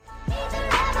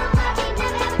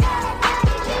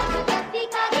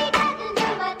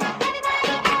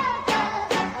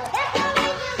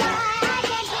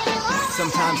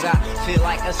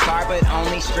like a star, but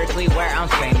only strictly where I'm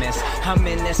famous. I'm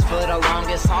in this for the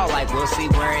longest haul, like we'll see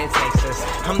where it takes us.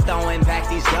 I'm throwing back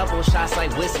these double shots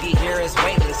like whiskey here is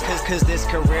weightless. Cause this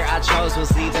career I chose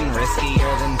was even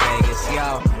riskier than Vegas,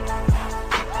 yo.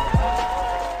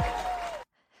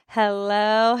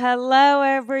 Hello,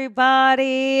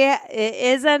 everybody. It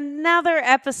is another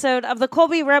episode of the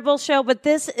Colby Rebel Show, but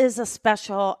this is a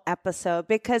special episode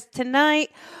because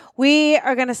tonight we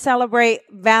are going to celebrate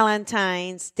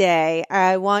Valentine's Day.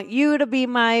 I want you to be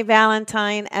my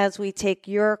Valentine as we take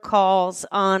your calls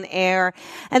on air.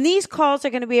 And these calls are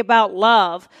going to be about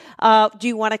love. Do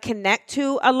you want to connect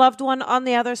to a loved one on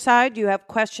the other side? Do you have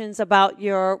questions about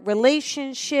your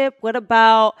relationship? What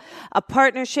about a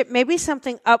partnership? Maybe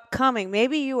something upcoming.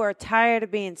 Maybe you are tired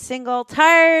of being single,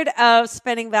 tired of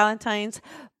spending Valentine's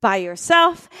by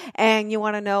yourself, and you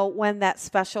want to know when that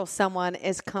special someone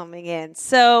is coming in.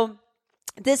 So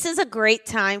this is a great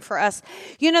time for us.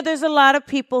 You know, there's a lot of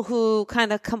people who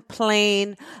kind of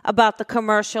complain about the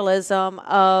commercialism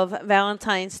of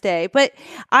Valentine's Day, but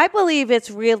I believe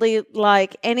it's really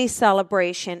like any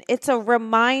celebration. It's a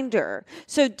reminder.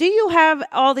 So do you have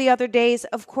all the other days?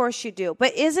 Of course you do.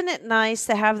 But isn't it nice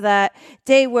to have that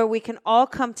day where we can all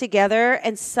come together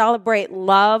and celebrate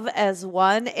love as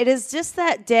one? It is just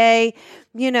that day,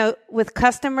 you know, with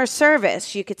customer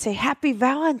service, you could say Happy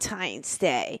Valentine's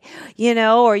Day, you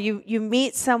know, or you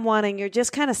meet someone and you're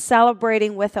just kind of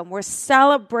celebrating with them. We're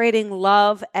celebrating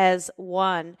love as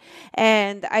one.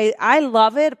 And I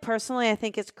love it. Personally, I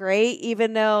think it's great,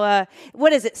 even though,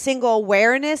 what is it, Single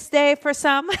Awareness Day for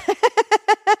some?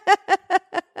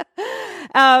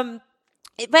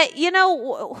 But, you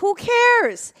know, who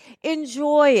cares?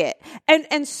 Enjoy it.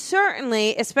 And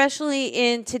certainly, especially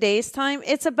in today's time,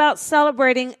 it's about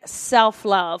celebrating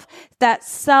self-love, that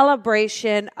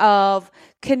celebration of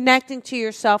connecting to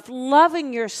yourself,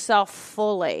 loving yourself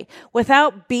fully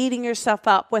without beating yourself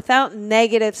up, without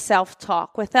negative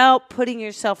self-talk, without putting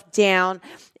yourself down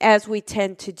as we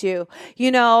tend to do. You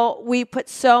know, we put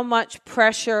so much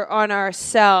pressure on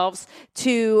ourselves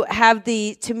to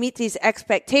meet these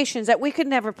expectations that we could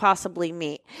never possibly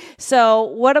meet. So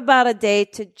what about a day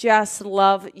to just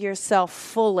love yourself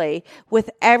fully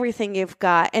with everything you've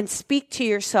got and speak to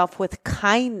yourself with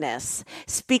kindness,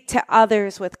 speak to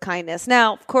others with kindness.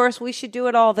 Now, of course, we should do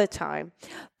it all the time,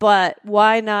 but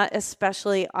why not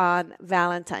especially on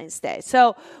Valentine's Day?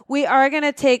 So we are going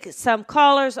to take some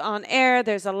callers on air.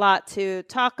 There's a lot to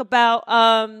talk about.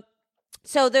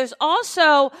 So there's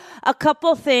also a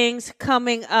couple things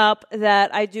coming up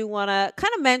that I do want to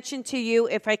kind of mention to you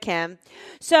if I can.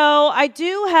 So I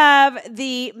do have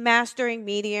the Mastering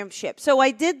Mediumship. So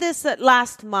I did this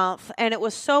last month and it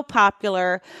was so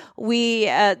popular.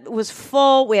 It was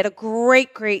full. We had a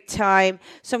great time.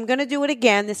 So I'm going to do it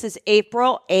again. This is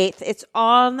April 8th. It's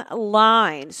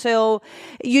online. So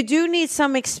you do need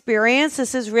some experience.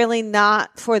 This is really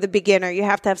not for the beginner. You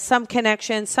have to have some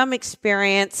connection, some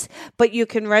experience, but you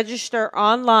can register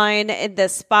online and the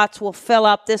spots will fill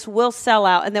up. This will sell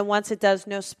out. And then once it does,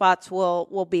 no spots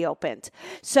will be opened.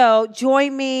 So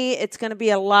join me. It's going to be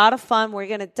a lot of fun. We're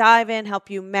going to dive in, help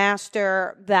you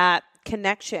master that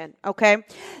connection. Okay.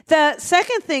 The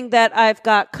second thing that I've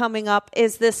got coming up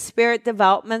is this Spirit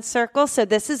Development Circle. So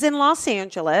this is in Los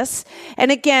Angeles.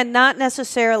 And again, not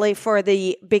necessarily for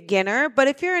the beginner, but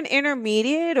if you're an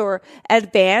intermediate or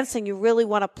advanced and you really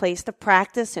want a place to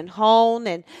practice and hone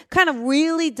and kind of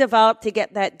really develop to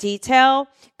get that detail,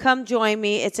 come join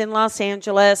me. It's in Los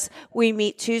Angeles. We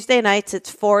meet Tuesday nights. It's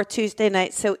 4 Tuesday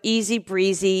nights. So easy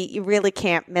breezy. You really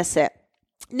can't miss it.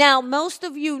 Now, most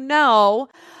of you know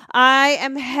I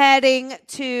am heading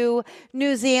to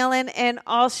New Zealand and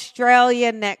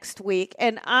Australia next week,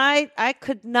 and I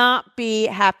could not be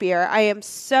happier. I am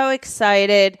so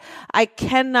excited. I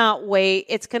cannot wait.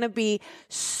 It's going to be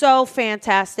so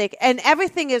fantastic, and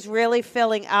everything is really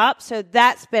filling up, so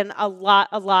that's been a lot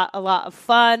of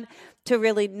fun to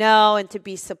really know and to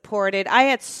be supported. I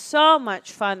had so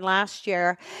much fun last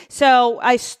year. So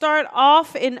I start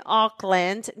off in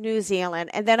Auckland, New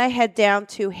Zealand, and then I head down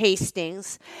to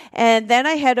Hastings, and then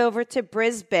I head over to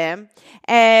Brisbane,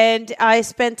 and I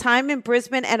spend time in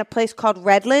Brisbane and a place called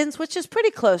Redlands, which is pretty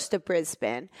close to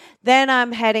Brisbane. Then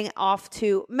I'm heading off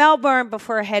to Melbourne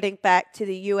before heading back to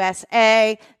the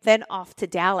USA, then off to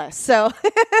Dallas. So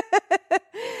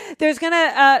there's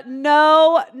gonna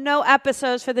no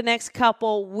episodes for the next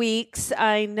couple weeks,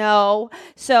 I know.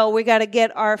 So we got to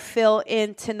get our fill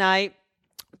in tonight.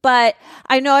 But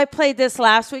I know I played this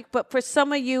last week, but for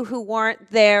some of you who weren't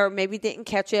there, or maybe didn't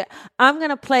catch it, I'm going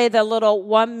to play the little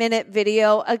 1-minute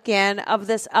video again of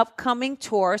this upcoming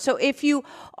tour. So if you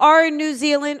are in New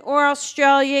Zealand or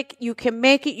Australia, you can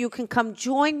make it. You can come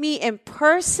join me in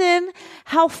person.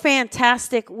 How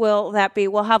fantastic will that be?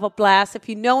 We'll have a blast. If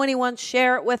you know anyone,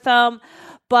 share it with them.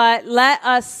 But let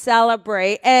us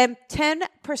celebrate. And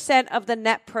 10% of the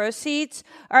net proceeds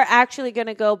are actually going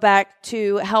to go back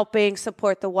to helping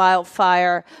support the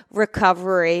wildfire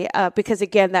recovery. Because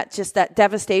again, that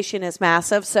devastation is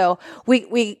massive. So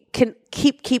we can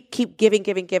keep giving.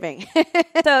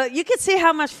 So you can see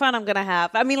how much fun I'm going to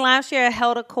have. I mean, last year I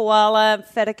held a koala and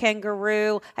fed a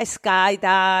kangaroo. I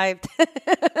skydived.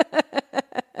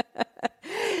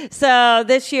 So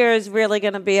this year is really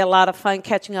going to be a lot of fun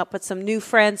catching up with some new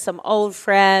friends, some old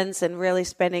friends, and really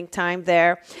spending time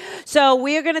there. So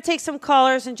we are going to take some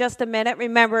callers in just a minute.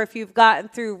 Remember, if you've gotten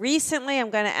through recently, I'm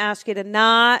going to ask you to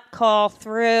not call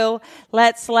through.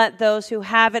 Let's let those who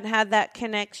haven't had that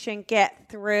connection get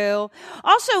through.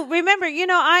 Also, remember,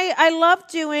 I love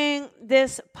doing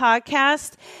this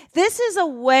podcast. This is a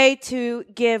way to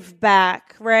give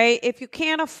back, right? If you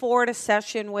can't afford a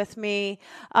session with me,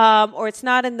 or it's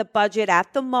not in the budget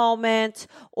at the moment,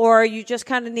 or you just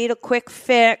kind of need a quick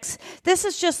fix, this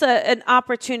is just an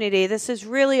opportunity. This is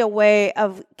really a way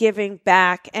of giving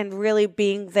back and really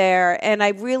being there. And I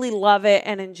really love it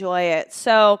and enjoy it.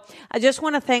 So I just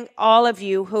want to thank all of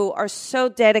you who are so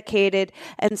dedicated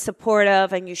and supportive,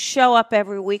 and you show up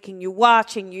every week and you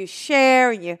watch and you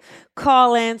share and you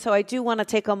call in. So I do want to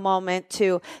take a moment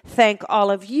to thank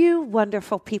all of you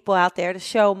wonderful people out there, to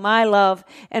show my love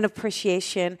and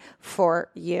appreciation for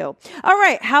you. All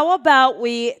right. How about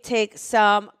we take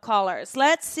some callers?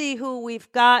 Let's see who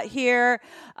we've got here.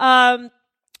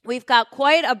 We've got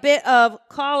quite a bit of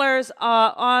callers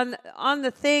on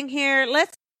the thing here.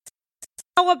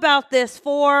 How about this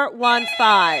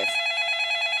 415?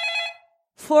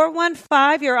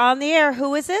 415, you're on the air.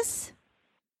 Who is this?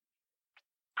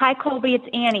 Hi, Colby. It's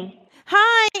Annie.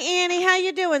 Hi, Annie. How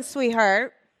you doing,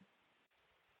 sweetheart?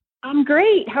 I'm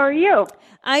great. How are you?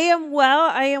 I am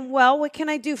well. What can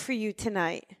I do for you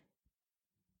tonight?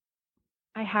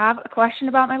 I have a question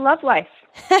about my love life.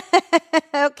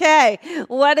 Okay.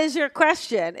 What is your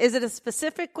question? Is it a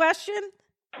specific question?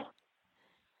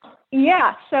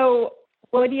 Yeah. So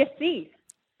what do you see?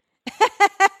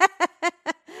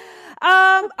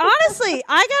 Honestly,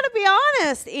 I got to be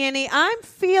honest, Annie. I'm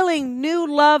feeling new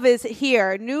love is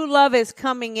here. New love is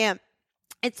coming in.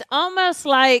 It's almost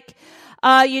like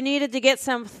you needed to get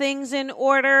some things in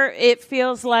order. It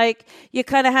feels like you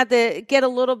kind of had to get a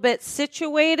little bit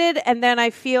situated, and then I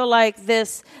feel like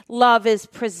this love is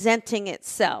presenting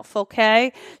itself,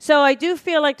 okay? So I do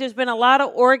feel like there's been a lot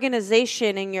of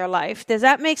organization in your life. Does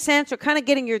that make sense? Or kind of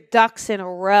getting your ducks in a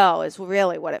row is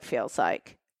really what it feels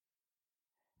like.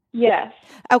 Yes.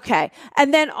 Okay.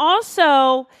 And then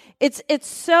also, it's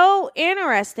so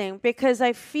interesting because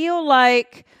I feel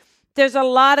like there's a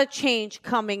lot of change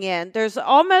coming in. There's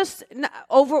almost I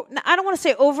don't want to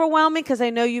say overwhelming, because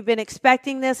I know you've been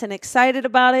expecting this and excited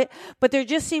about it, but there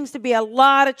just seems to be a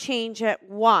lot of change at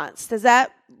once. Does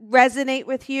that resonate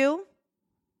with you?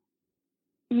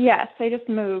 Yes, I just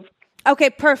moved. Okay,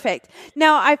 perfect.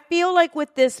 Now, I feel like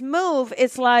with this move,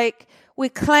 it's like we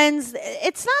cleanse.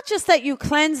 It's not just that you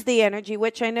cleanse the energy,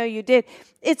 which I know you did.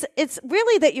 It's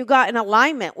really that you got in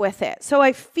alignment with it. So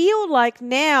I feel like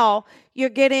now you're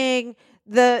getting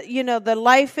the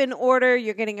life in order.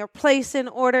 You're getting your place in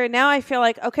order. Now I feel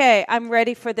like, okay, I'm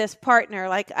ready for this partner.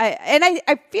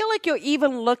 I feel like you're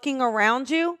even looking around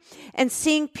you and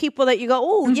seeing people that you go,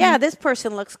 oh, yeah, this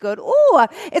person looks good. Oh,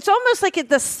 it's almost like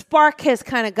the spark has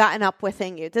kind of gotten up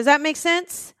within you. Does that make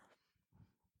sense?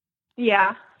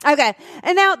 Yeah. Okay.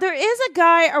 And now there is a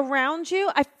guy around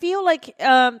you. I feel like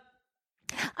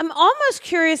I'm almost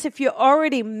curious if you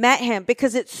already met him,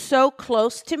 because it's so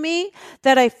close to me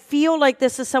that I feel like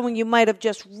this is someone you might have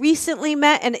just recently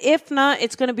met. And if not,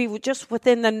 it's going to be just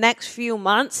within the next few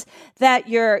months that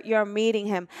you're meeting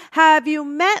him. Have you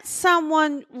met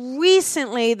someone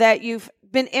recently that you've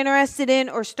been interested in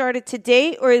or started to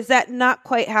date, or is that not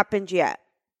quite happened yet?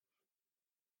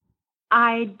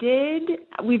 I did.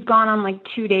 We've gone on like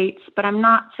 2 dates, but I'm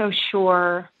not so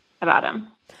sure about him.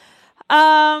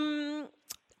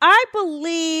 I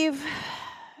believe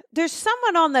there's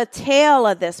someone on the tail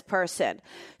of this person.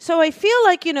 So I feel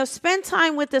like, spend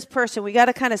time with this person. We got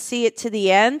to kind of see it to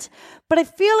the end. But I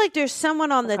feel like there's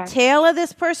someone on the tail of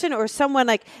this person, or someone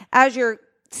like as you're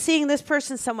seeing this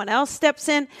person, someone else steps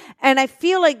in. And I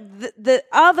feel like the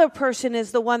other person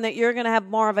is the one that you're going to have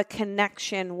more of a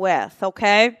connection with,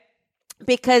 okay?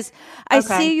 because I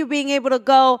Okay. see you being able to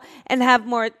go and have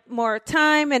more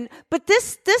time. But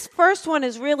this first one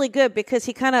is really good because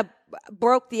he kind of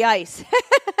broke the ice.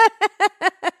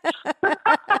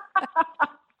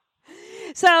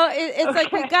 So it's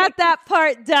like we got that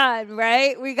part done,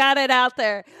 right? We got it out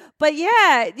there. But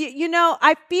yeah,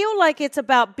 I feel like it's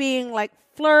about being like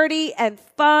flirty and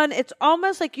fun. It's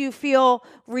almost like you feel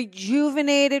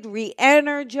rejuvenated,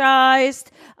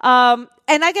 re-energized. And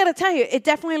I got to tell you, it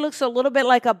definitely looks a little bit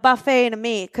like a buffet to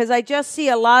me because I just see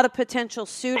a lot of potential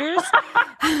suitors.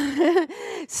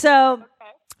 So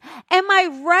am I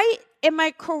right? Am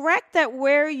I correct that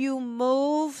where you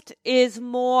moved is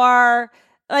more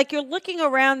like you're looking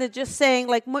around and just saying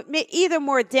like either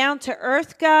more down to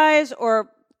earth guys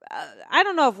or I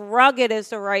don't know if rugged is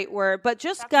the right word, but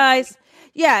just guys,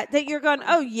 yeah, that you're going,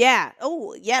 oh yeah,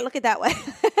 look at that way.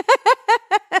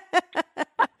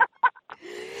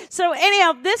 So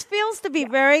anyhow, this feels to be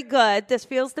very good. This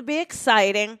feels to be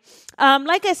exciting.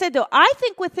 Like I said, though, I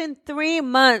think within 3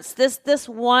 months, this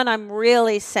one I'm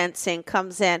really sensing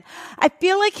comes in. I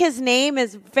feel like his name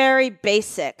is very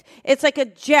basic. It's like a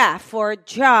Jeff or a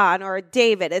John or a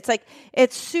David.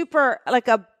 It's super like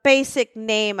a basic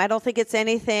name. I don't think it's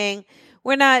anything.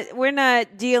 We're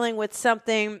not dealing with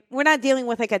something. We're not dealing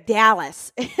with like a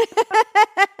Dallas.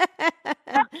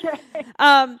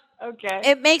 Okay.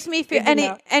 It makes me feel,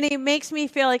 and he makes me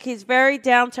feel like he's very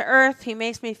down to earth. He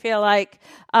makes me feel like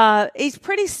he's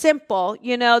pretty simple,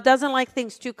 doesn't like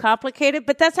things too complicated.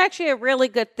 But that's actually a really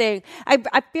good thing.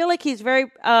 I feel like he's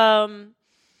very.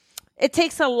 It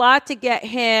takes a lot to get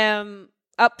him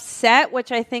upset,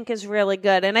 which I think is really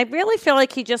good. And I really feel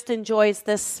like he just enjoys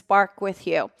this spark with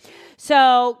you.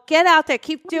 So get out there,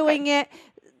 keep doing it.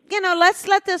 Let's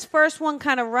let this first one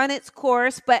kind of run its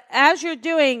course. But as you're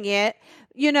doing it,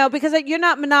 because you're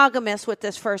not monogamous with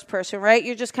this first person, right?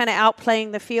 You're just kind of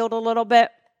outplaying the field a little bit.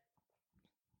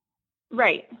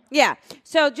 Right. Yeah.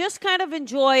 So just kind of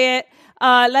enjoy it.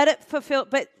 Let it fulfill,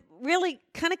 but really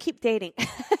kind of keep dating.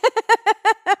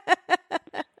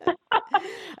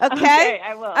 Okay,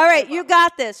 I will. All right, you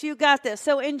got this. You got this.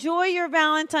 So enjoy your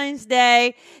Valentine's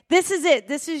Day. This is it.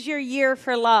 This is your year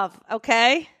for love,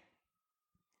 okay?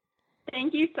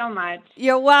 Thank you so much.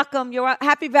 You're welcome.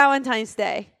 Happy Valentine's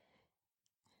Day.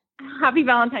 Happy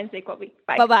Valentine's Day, Colby.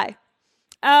 Bye. Bye-bye.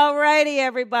 All righty,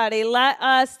 everybody. Let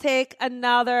us take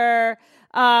another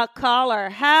caller.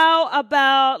 How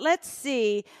about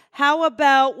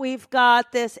we've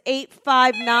got this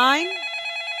 859.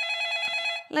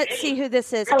 Let's see who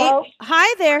this is. Hello.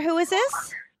 Hi there. Who is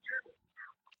this?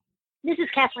 This is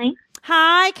Kathleen.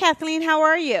 Hi, Kathleen. How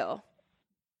are you?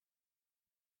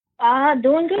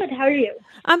 Doing good. How are you?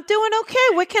 I'm doing okay.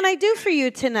 What can I do for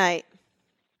you tonight?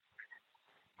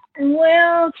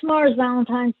 Well, tomorrow's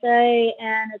Valentine's Day,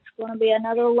 and it's going to be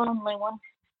another lonely one.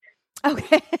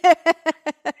 Okay.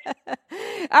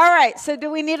 All right. So do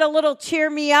we need a little cheer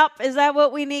me up? Is that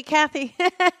what we need, Kathy?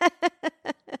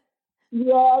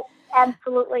 Yes,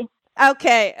 absolutely.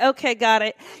 Okay, got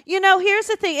it. Here's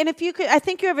the thing, and if you could, I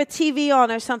think you have a TV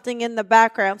on or something in the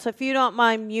background, so if you don't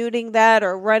mind muting that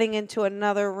or running into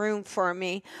another room for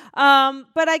me.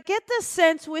 But I get the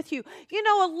sense with you,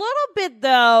 a little bit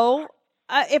though,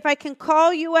 if I can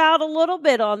call you out a little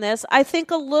bit on this, I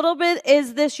think a little bit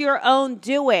is this your own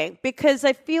doing, because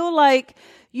I feel like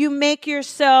you make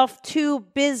yourself too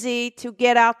busy to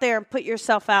get out there and put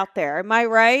yourself out there. Am I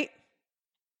right?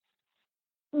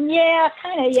 Yeah,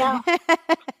 kind of, yeah.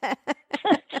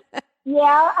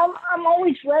 Yeah, I'm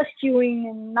always rescuing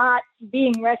and not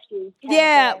being rescued.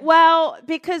 Yeah, well,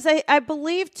 because I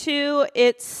believe, too,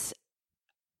 it's,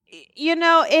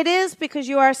 it is because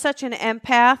you are such an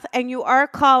empath and you are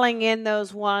calling in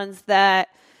those ones that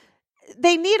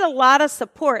they need a lot of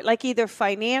support, like either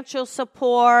financial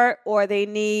support or they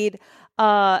need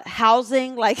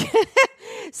housing, like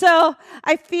so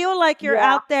I feel like you're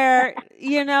out there,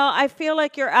 I feel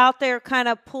like you're out there kind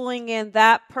of pulling in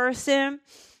that person.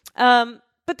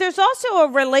 But there's also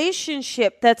a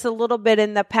relationship that's a little bit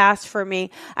in the past for me.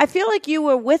 I feel like you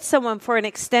were with someone for an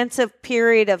extensive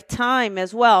period of time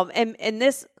as well. And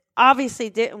this obviously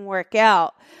didn't work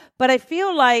out. But I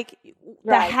feel like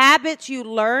the habits you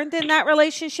learned in that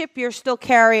relationship, you're still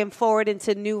carrying forward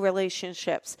into new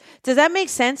relationships. Does that make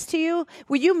sense to you?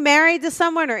 Were you married to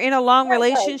someone or in a long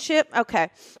relationship? Okay.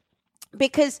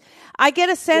 Because I get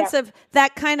a sense of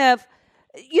that kind of,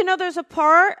 There's a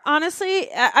part, honestly,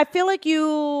 I feel like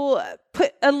you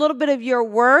put a little bit of your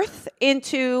worth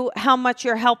into how much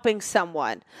you're helping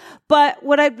someone. But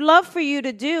what I'd love for you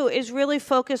to do is really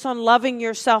focus on loving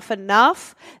yourself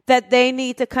enough that they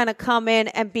need to kind of come in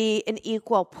and be an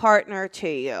equal partner to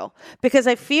you. Because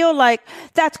I feel like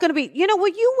that's going to be, were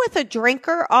you with a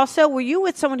drinker also? Were you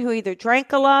with someone who either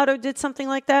drank a lot or did something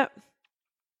like that?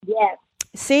 Yes.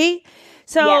 See?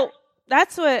 So Yes.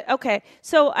 that's okay.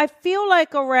 So I feel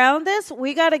like around this,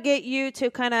 we got to get you to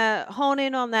kind of hone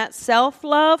in on that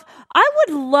self-love. I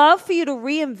would love for you to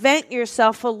reinvent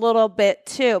yourself a little bit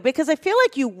too, because I feel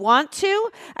like you want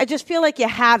to. I just feel like you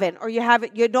haven't, or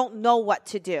you don't know what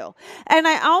to do. And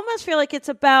I almost feel like it's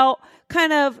about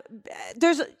kind of,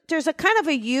 there's a kind of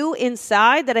a you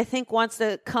inside that I think wants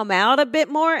to come out a bit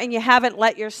more, and you haven't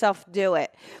let yourself do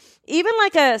it. Even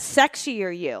like a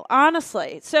sexier you,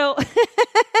 honestly. So,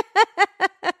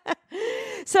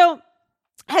 so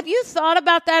have you thought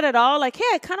about that at all? Like, hey,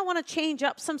 I kind of want to change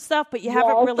up some stuff, but you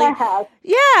haven't really. I have.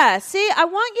 Yeah. See, I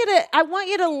want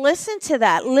you to listen to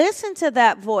that. Listen to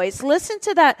that voice. Listen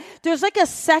to that. There's like a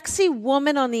sexy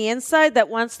woman on the inside that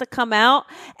wants to come out.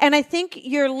 And I think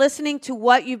you're listening to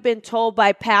what you've been told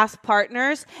by past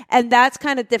partners. And that's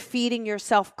kind of defeating your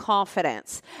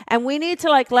self-confidence. And we need to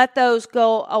like let those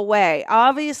go away.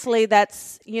 Obviously,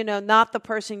 that's, not the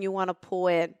person you want to pull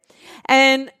in.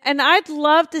 And I'd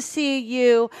love to see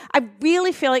you. I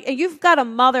really feel like, and you've got a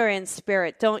mother in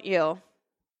spirit, don't you?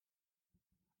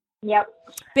 Yep.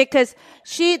 Because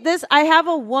I have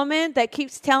a woman that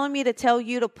keeps telling me to tell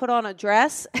you to put on a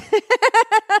dress. I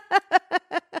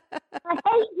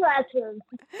hate dresses.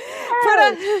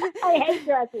 I hate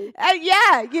dresses.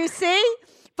 Yeah, you see?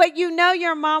 But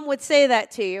your mom would say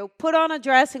that to you. Put on a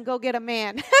dress and go get a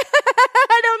man.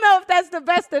 I don't know if that's the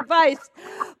best advice,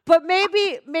 but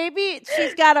maybe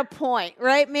she's got a point,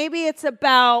 right? Maybe it's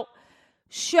about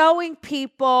showing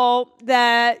people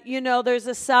that, there's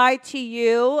a side to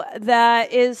you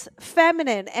that is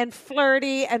feminine and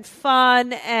flirty and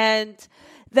fun, and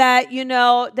that,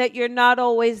 that you're not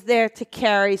always there to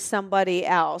carry somebody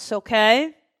else,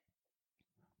 okay?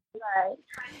 Right.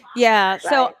 Yeah, Right.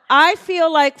 so I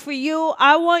feel like for you,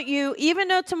 I want you, even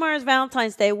though tomorrow's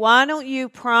Valentine's Day, why don't you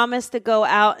promise to go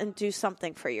out and do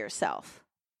something for yourself?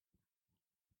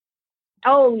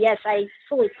 Oh, yes, I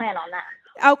fully plan on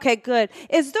that. Okay, good.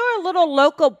 Is there a little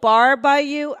local bar by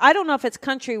you? I don't know if it's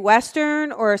country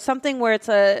western or something where it's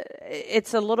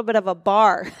a little bit of a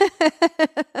bar.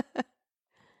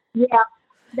 Yeah,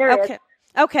 there is.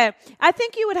 Okay. I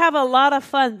think you would have a lot of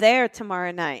fun there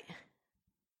tomorrow night.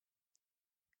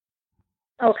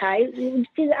 Okay.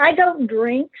 Because I don't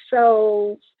drink,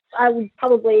 so I would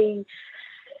probably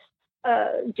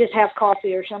just have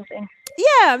coffee or something.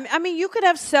 Yeah, I mean, you could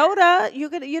have soda. You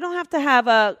don't have to have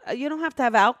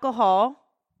alcohol.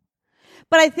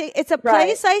 But I think it's a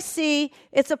place I see.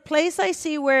 It's a place I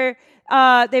see where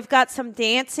they've got some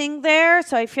dancing there.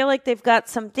 So I feel like they've got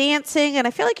some dancing, and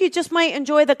I feel like you just might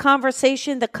enjoy the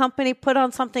conversation. The company put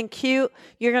on something cute.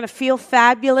 You're going to feel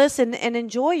fabulous and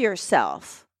enjoy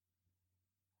yourself.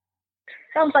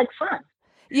 Sounds like fun.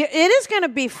 Yeah, it is going to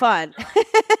be fun.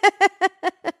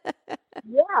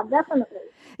 Yeah, definitely.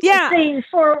 Yeah. See,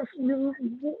 for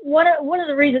one of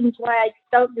the reasons why I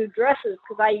don't do dresses,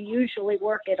 because I usually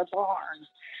work at a barn.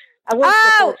 I work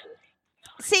for horses.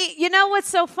 See, what's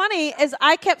so funny is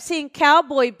I kept seeing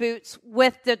cowboy boots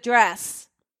with the dress.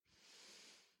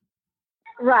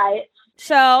 Right.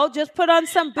 So just put on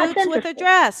some boots with a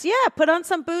dress. Yeah, put on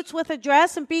some boots with a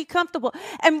dress and be comfortable.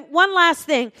 And one last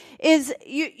thing is,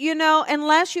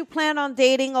 unless you plan on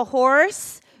dating a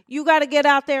horse, you got to get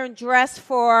out there and dress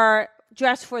for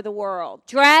the world.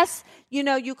 Dress,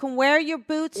 you can wear your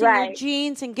boots and your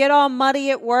jeans and get all muddy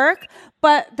at work,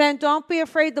 but then don't be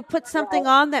afraid to put something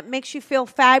on that makes you feel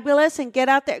fabulous and get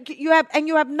out there. You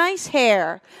have nice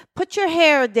hair. Put your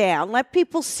hair down. Let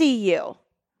people see you.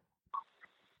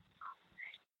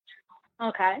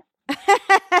 Okay.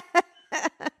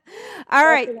 All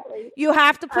right. Definitely. You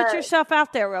have to put yourself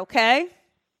out there, okay?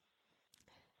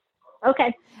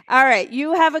 Okay. All right.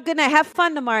 You have a good night. Have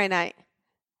fun tomorrow night.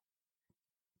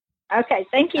 Okay.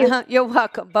 Thank you. You're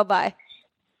welcome. Bye-bye.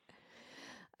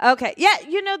 Okay. Yeah,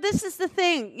 this is the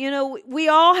thing. We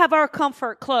all have our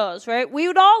comfort clothes, right? We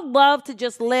would all love to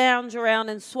just lounge around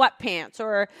in sweatpants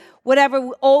or whatever,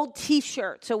 old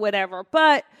T-shirts or whatever.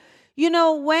 But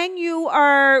when you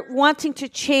are wanting to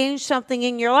change something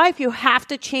in your life, you have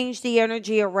to change the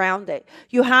energy around it.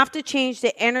 You have to change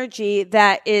the energy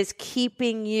that is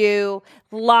keeping you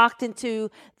locked into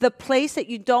the place that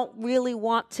you don't really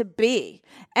want to be.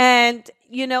 And,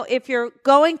 if you're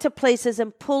going to places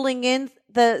and pulling in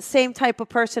the same type of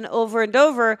person over and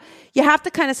over, you have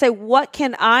to kind of say, what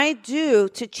can I do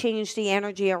to change the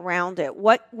energy around it?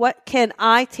 What can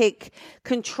I take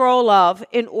control of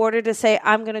in order to say,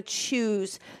 I'm going to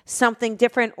choose something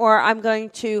different, or I'm going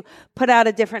to put out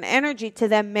a different energy to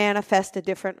then manifest a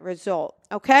different result.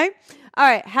 Okay? All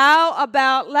right. How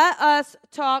about let us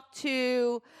talk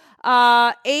to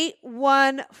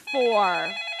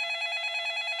 814.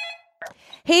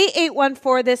 Hey,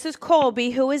 814, this is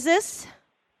Colby. Who is this?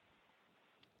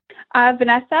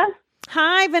 Vanessa.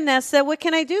 Hi, Vanessa. What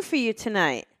can I do for you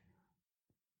tonight?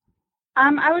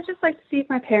 I would just like to see if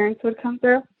my parents would come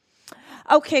through.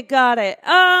 Okay, got it.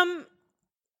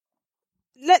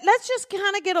 Let's just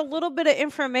kind of get a little bit of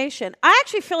information. I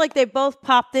actually feel like they both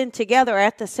popped in together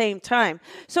at the same time.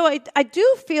 So I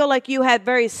do feel like you had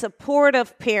very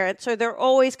supportive parents, or they're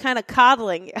always kind of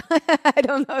coddling you. I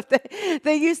don't know if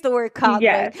they use the word coddling.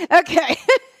 Yes. Okay.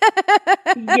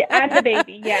 Yeah, as a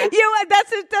baby, yeah.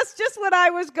 That's just what I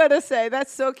was going to say.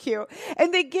 That's so cute.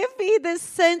 And they give me this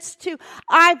sense too.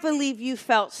 I believe you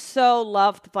felt so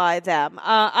loved by them.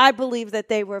 I believe that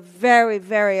they were very,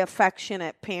 very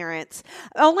affectionate parents.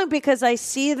 Only because I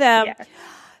see them. Yes.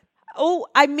 Oh,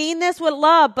 I mean this with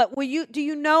love, but do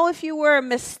you know if you were a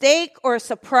mistake or a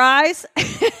surprise?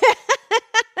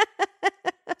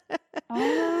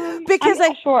 Because I'm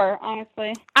not sure,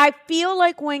 honestly. I feel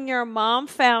like when your mom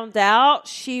found out,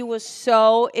 she was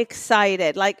so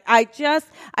excited. Like I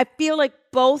feel like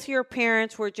both your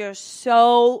parents were just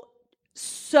so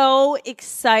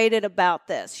excited about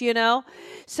this, you know?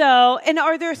 So, and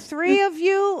are there 3 of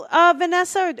you,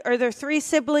 Vanessa? Are there 3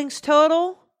 siblings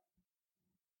total?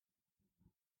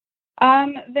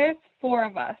 There's 4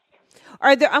 of us.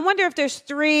 I wonder if there's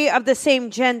 3 of the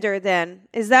same gender then.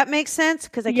 Does that make sense?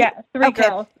 Yeah, 3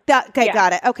 girls. Okay, Yeah.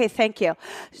 got it. Okay, thank you.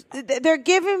 They're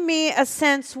giving me a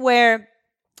sense where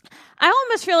I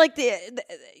almost feel like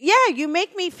you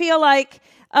make me feel like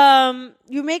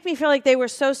they were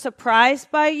so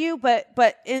surprised by you,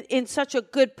 but in such a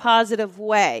good, positive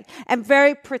way, and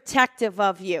very protective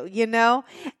of you, you know?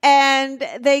 And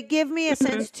they give me a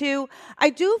sense too. I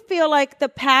do feel like the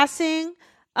passing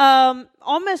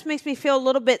almost makes me feel a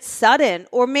little bit sudden,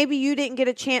 or maybe you didn't get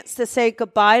a chance to say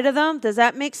goodbye to them. Does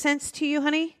that make sense to you,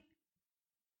 honey?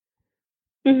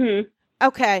 Mm-hmm.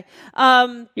 Okay.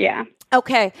 Yeah.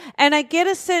 Okay. And I get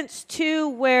a sense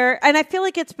too and I feel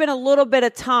like it's been a little bit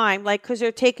of time, like, because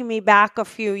they're taking me back a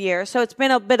few years. So it's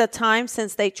been a bit of time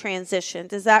since they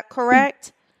transitioned. Is that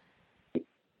correct?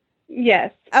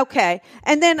 Yes. Okay.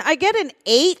 And then I get an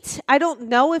 8. I don't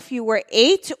know if you were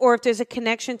 8 or if there's a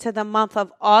connection to the month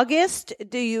of August.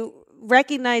 Do you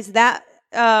recognize that?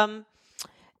 My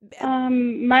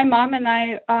mom and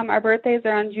I, our birthdays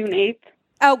are on June 8th.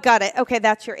 Oh, got it. Okay,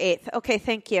 that's your 8th. Okay,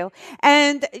 thank you.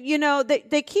 And, you know,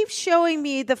 they keep showing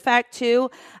me the fact,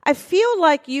 too, I feel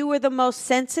like you were the most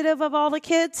sensitive of all the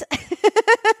kids.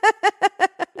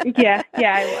 Yeah,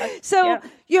 I was. So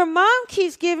your mom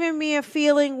keeps giving me a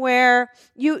feeling where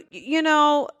again,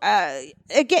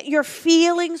 your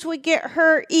feelings would get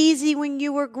hurt easy when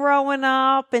you were growing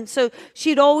up. And so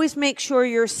she'd always make sure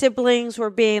your siblings were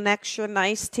being extra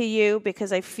nice to you,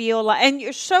 because I feel like, and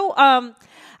you're so,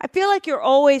 I feel like you're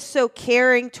always so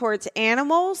caring towards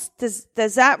animals. Does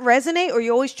that resonate? Or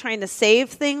you're always trying to save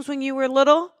things when you were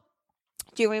little?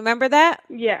 Do you remember that?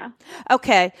 Yeah.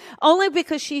 Okay. Only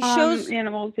because she shows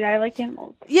animals. Yeah, I like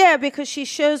animals. Yeah, because she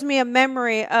shows me a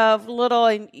memory of little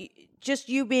and just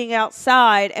you being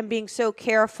outside and being so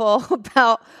careful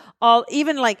about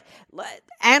even like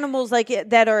animals like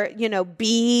that are,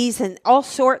 bees and all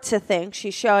sorts of things.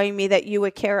 She's showing me that you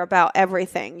would care about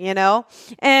everything,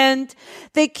 and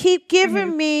they keep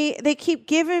giving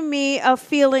me a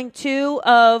feeling too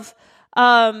of,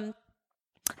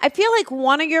 I feel like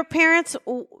one of your parents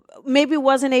maybe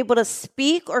wasn't able to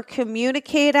speak or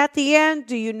communicate at the end.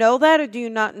 Do you know that, or do you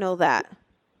not know that?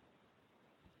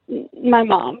 My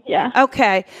mom, yeah.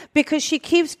 Okay, because she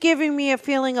keeps giving me a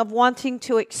feeling of wanting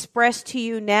to express to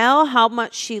you now how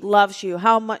much she loves you,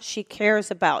 how much she cares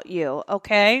about you,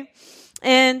 okay?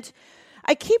 And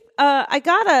I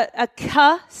got a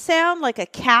K sound, like a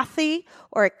Kathy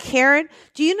or a Karen.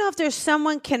 Do you know if there's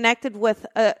someone connected with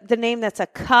the name that's a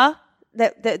K?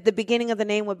 That the beginning of the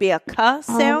name would be a K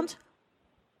sound?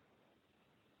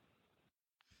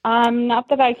 Not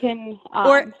that I can.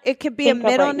 Or it could be a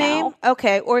middle right name. Now.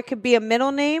 Okay, or it could be a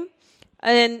middle name.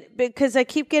 And because I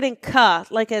keep getting K,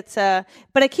 like it's but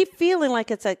I keep feeling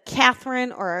like it's a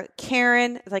Catherine or a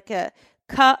Karen, like a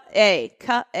K-A.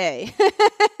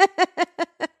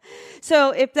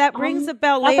 So if that rings a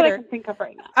bell Not that I later, can think of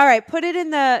right now. all right, put it in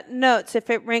the notes if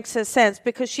it makes a sense,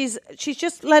 because she's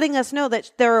just letting us know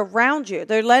that they're around you.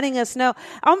 They're letting us know.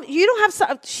 You don't have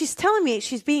some, she's telling me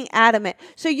she's being adamant.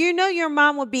 So you know your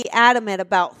mom would be adamant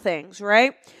about things,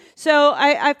 right? So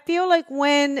I feel like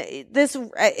when this,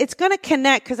 it's going to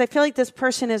connect because I feel like this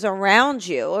person is around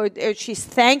you or she's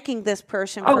thanking this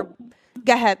person for,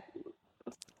 go ahead.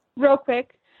 Real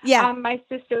quick. Yeah. My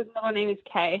sister's middle name is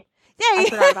Kay. Yeah. I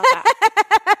forgot about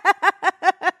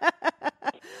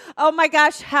that. Oh my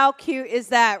gosh, how cute is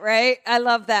that, right? I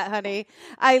love that, honey.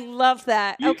 I love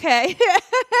that. Okay.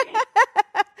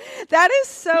 That is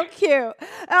so cute.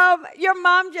 Your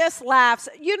mom just laughs.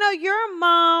 You know,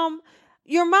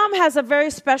 your mom has a very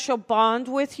special bond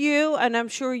with you, and I'm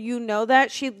sure you know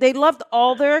that. They loved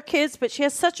all their kids, but she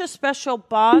has such a special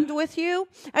bond with you.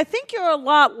 I think you're a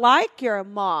lot like your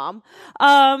mom,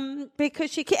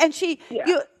 because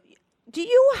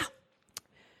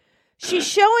she's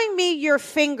showing me your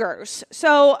fingers.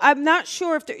 So I'm not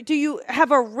sure do you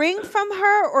have a ring from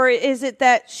her, or is it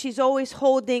that she's always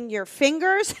holding your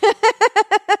fingers?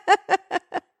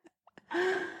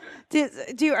 Do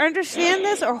you understand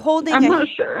this, or holding? I'm not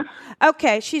sure.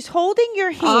 Okay, she's holding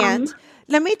your hand.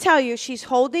 Let me tell you, she's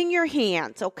holding your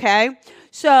hand, okay?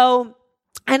 So,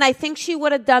 and I think she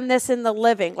would have done this in the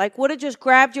living, like would have just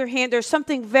grabbed your hand. There's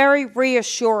something very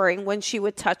reassuring when she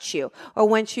would touch you or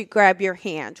when she grab your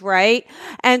hand, right?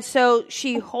 And so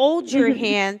she holds your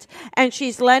hand and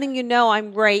she's letting you know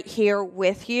I'm right here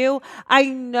with you. I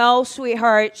know,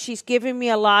 sweetheart, she's giving me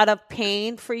a lot of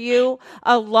pain for you,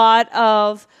 a lot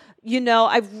of,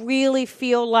 I really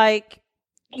feel like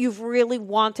you've really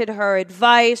wanted her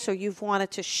advice or you've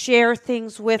wanted to share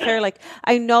things with her. Like,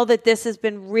 I know that this has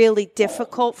been really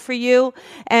difficult for you.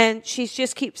 And she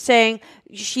just keeps saying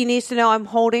she needs to know I'm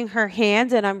holding her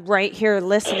hand and I'm right here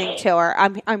listening to her.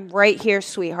 I'm right here,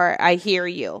 sweetheart. I hear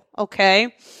you.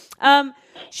 Okay.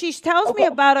 She tells me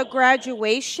about a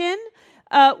graduation.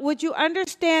 Would you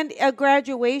understand a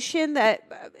graduation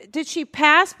did she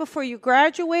pass before you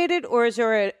graduated, or is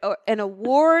there an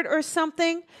award or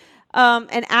something?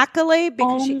 An accolade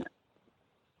because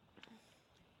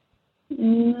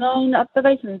No, not that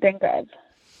I can think of.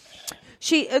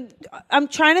 I'm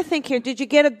trying to think here. Did you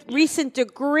get a recent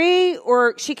degree,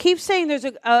 or she keeps saying there's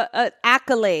an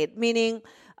accolade, meaning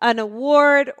an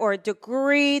award or a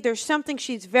degree. There's something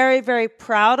she's very, very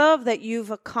proud of that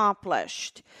you've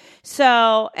accomplished.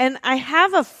 So, and I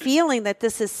have a feeling that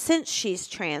this is since she's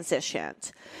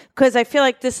transitioned, because I feel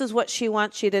like this is what she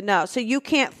wants you to know. So you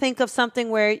can't think of something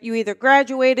where you either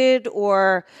graduated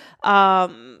or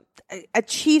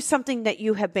achieved something that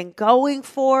you have been going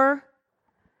for.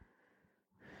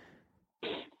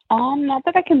 Not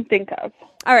that I can think of.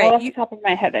 All right. Well, off the top of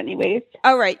my head anyways.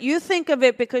 All right. You think of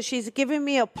it because she's giving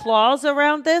me applause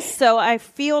around this. So I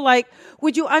feel like,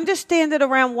 would you understand it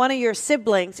around one of your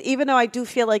siblings, even though I do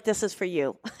feel like this is for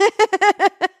you?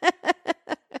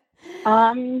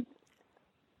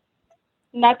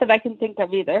 Not that I can think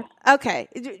of either. Okay.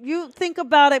 You think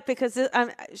about it because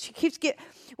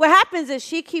what happens is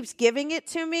she keeps giving it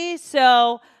to me.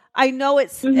 So I know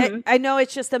I know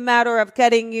it's just a matter of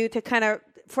getting you to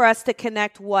for us to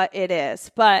connect what it is.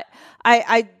 But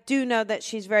I do know that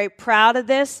she's very proud of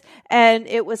this, and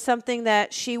it was something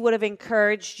that she would have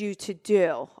encouraged you to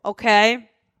do, okay?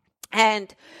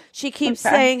 And she keeps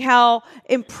saying how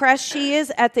impressed she is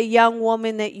at the young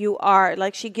woman that you are.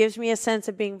 Like, she gives me a sense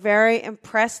of being very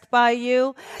impressed by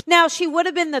you. Now, she would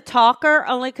have been the talker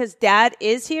only because Dad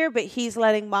is here, but he's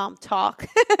letting Mom talk.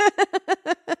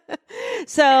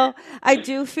 So I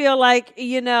do feel like,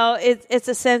 it's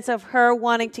a sense of her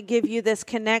wanting to give you this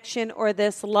connection or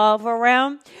this love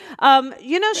around.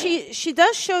 She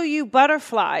does show you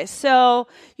butterflies. So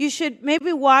you should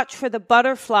maybe watch for the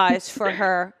butterflies for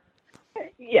her.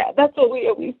 Yeah, that's what we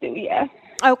always do, yeah.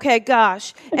 Okay,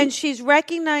 gosh. And she's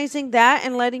recognizing that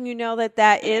and letting you know that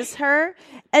that is her.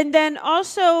 And then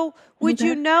also, would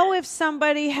you know if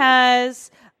somebody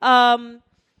has a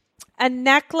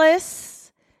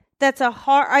necklace that's a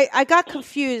heart? I got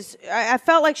confused. I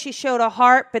felt like she showed a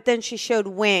heart, but then she showed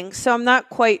wings. So I'm not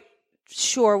quite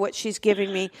sure what she's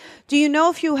giving me. Do you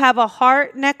know if you have a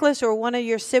heart necklace or one of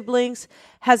your siblings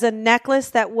has a necklace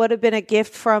that would have been a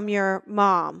gift from your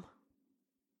mom?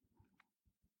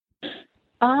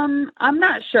 I'm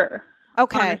not sure.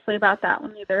 Okay. Honestly, about that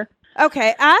one either.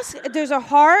 Okay, there's a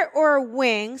heart or a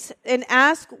wings, and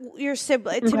ask your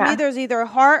sibling. To me, there's either a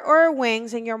heart or a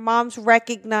wings, and your mom's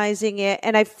recognizing it,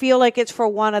 and I feel like it's for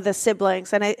one of the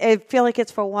siblings, and I feel like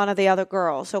it's for one of the other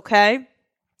girls, okay?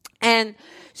 And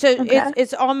so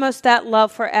it's almost that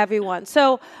love for everyone.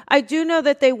 So I do know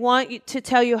that they want you to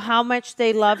tell you how much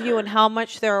they love you and how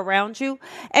much they're around you.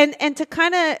 And to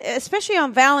kind of, especially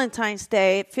on Valentine's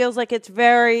Day, it feels like it's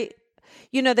very,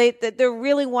 they're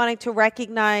really wanting to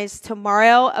recognize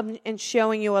tomorrow and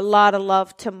showing you a lot of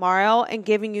love tomorrow and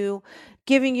giving you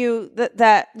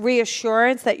that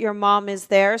reassurance that your mom is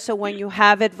there. So when you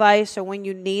have advice or when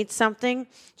you need something,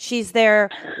 she's there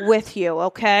with you.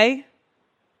 Okay.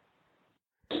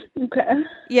 Okay.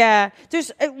 Yeah. There's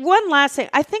one last thing.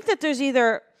 I think that there's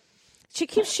she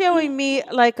keeps showing me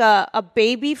like a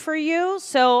baby for you.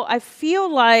 So I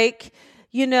feel like,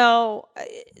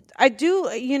 I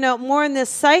do, more in the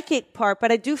psychic part, but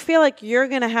I do feel like you're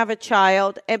going to have a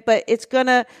child, but there's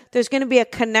going to be a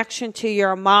connection to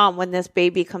your mom when this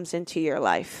baby comes into your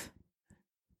life.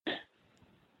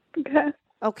 Okay.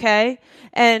 Okay.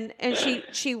 And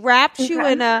she wraps you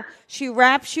in a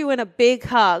big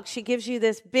hug. She gives you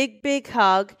this big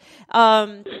hug.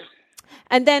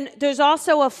 And then there's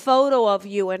also a photo of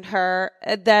you and her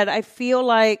that I feel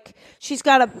like she's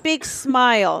got a big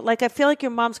smile. Like I feel like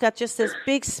your mom's got just this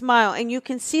big smile and you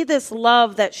can see this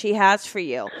love that she has for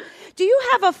you. Do you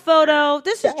have a photo?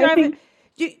 This is driving.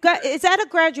 Is that a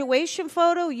graduation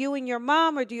photo, you and your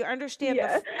mom, or do you understand?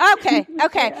 Yes. Okay.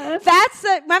 Yes. That's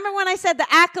remember when I said the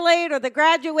accolade or the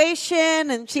graduation,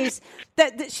 and she's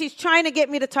trying to get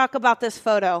me to talk about this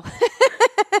photo.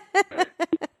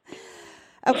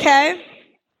 Okay.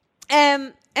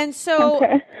 And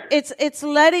so it's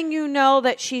letting you know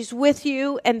that she's with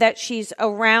you and that she's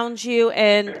around you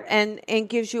and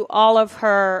gives you all of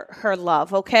her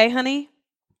love. Okay, honey?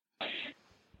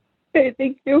 Okay,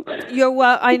 thank you. You're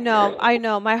well. I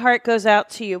know. My heart goes out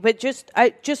to you, but just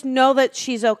know that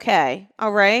she's okay.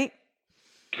 All right.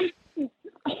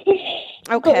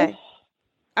 Okay.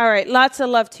 All right. Lots of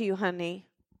love to you, honey.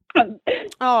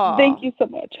 Oh, thank you so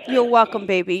much. You're welcome,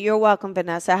 baby. You're welcome,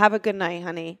 Vanessa. Have a good night,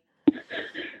 honey.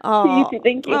 Oh, You too.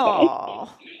 Thank you. Oh,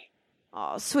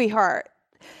 sweetheart.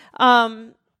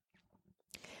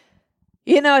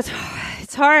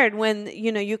 It's hard when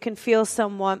you can feel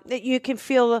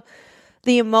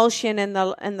the emotion and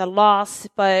the loss,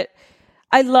 but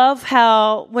I love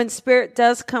how when spirit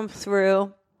does come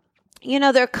through,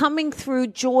 they're coming through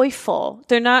joyful.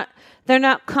 They're not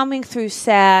coming through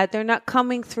sad. They're not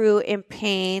coming through in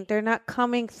pain. They're not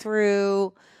coming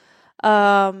through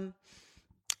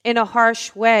in a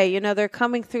harsh way. They're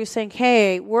coming through saying,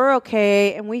 hey, we're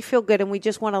okay and we feel good and we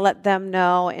just want to let them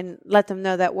know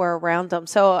that we're around them.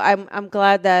 So I'm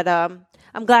glad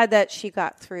that she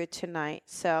got through tonight.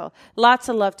 So lots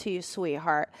of love to you,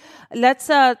 sweetheart.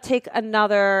 Let's take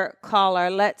another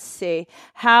caller. Let's see.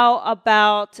 How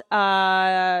about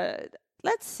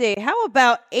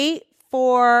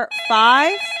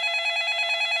 845?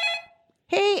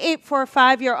 Hey,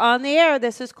 845, you're on the air.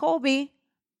 This is Colby.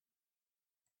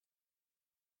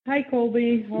 Hi,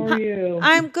 Colby. How are you?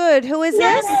 I'm good. Who is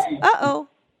this? Uh-oh.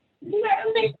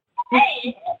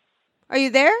 Are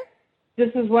you there? This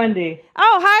is Wendy.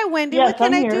 Oh, hi, Wendy. Yes, what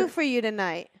can I'm I do here. for you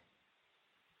tonight?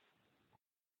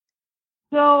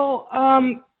 So,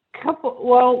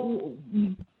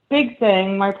 big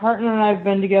thing. My partner and I have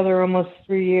been together almost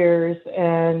 3 years,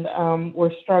 and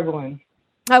we're struggling.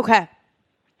 Okay.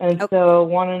 And so,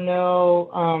 want to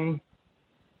know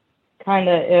kind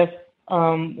of if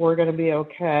we're going to be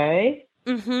okay.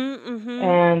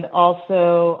 And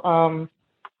also,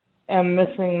 am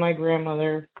missing my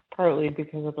grandmother partly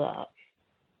because of that.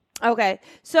 Okay.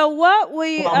 So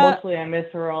mostly I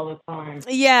miss her all the time.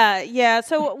 Yeah.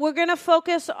 So we're going to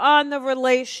focus on the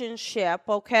relationship,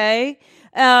 okay?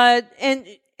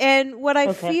 And what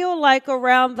I feel like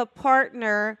around the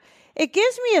partner, it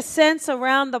gives me a sense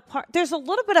around there's a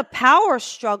little bit of power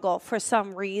struggle for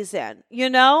some reason,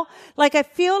 Like I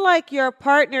feel like your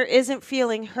partner isn't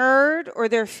feeling heard or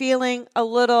they're feeling a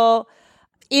little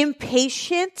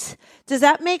impatient. Does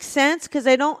that make sense? Because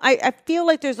I feel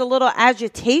like there's a little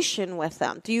agitation with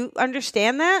them. Do you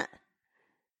understand that?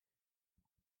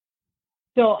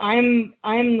 So I'm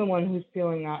the one who's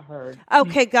feeling not heard.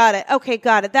 Okay, got it.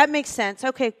 That makes sense.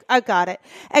 Okay, I got it.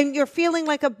 And you're feeling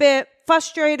like a bit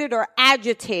frustrated or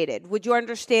agitated. Would you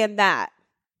understand that?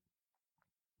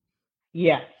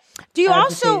 Yes. Do you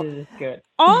Agitated is good.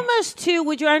 almost too,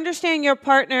 would you understand your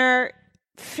partner?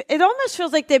 It almost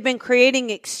feels like they've been creating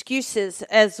excuses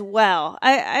as well.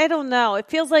 I don't know. It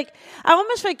feels like, I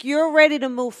almost feel like you're ready to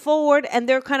move forward and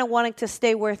they're kind of wanting to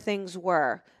stay where things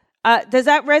were. Does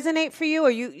that resonate for you,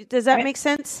 or does that make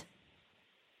sense?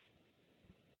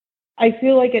 I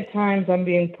feel like at times I'm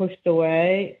being pushed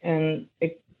away, and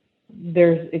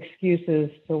there's excuses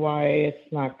to why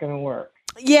it's not going to work.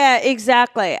 Yeah,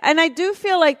 exactly. And I do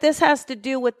feel like this has to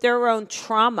do with their own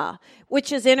trauma,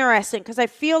 which is interesting because I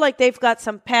feel like they've got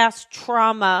some past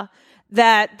trauma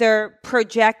that they're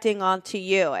projecting onto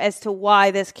you as to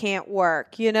why this can't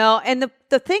work, you know? And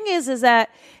the thing is that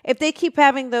if they keep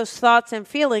having those thoughts and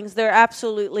feelings, they're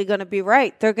absolutely going to be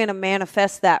right. They're going to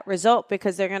manifest that result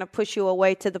because they're going to push you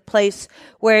away to the place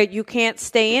where you can't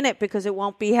stay in it because it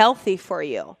won't be healthy for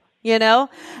you. You know?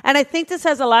 And I think this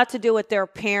has a lot to do with their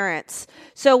parents.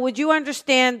 So would you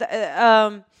understand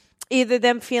either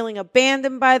them feeling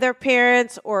abandoned by their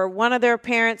parents or one of their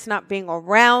parents not being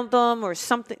around them or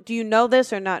something? Do you know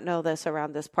this or not know this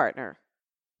around this partner?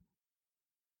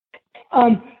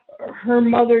 Her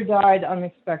mother died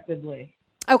unexpectedly.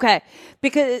 Okay.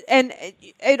 Because, and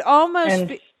it almost,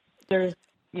 and there's,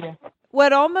 yeah.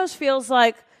 What almost feels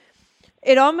like,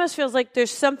 it almost feels like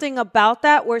there's something about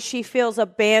that where she feels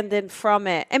abandoned from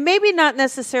it. And maybe not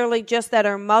necessarily just that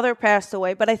her mother passed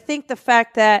away, but I think the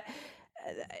fact that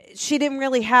she didn't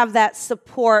really have that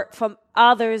support from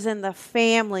others in the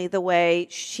family the way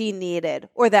she needed,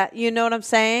 or that, you know what I'm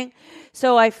saying?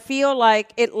 So I feel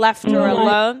like it left her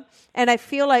alone. And I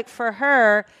feel like for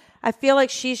her, I feel like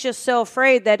she's just so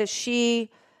afraid that if she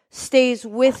stays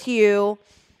with you,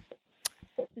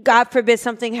 God forbid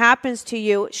something happens to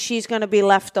you, she's going to be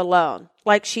left alone.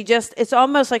 Like it's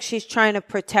almost like she's trying to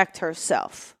protect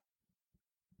herself.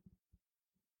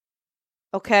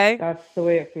 Okay? That's the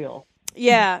way it feels.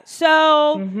 Yeah.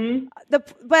 So, the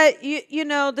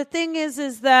thing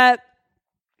is that,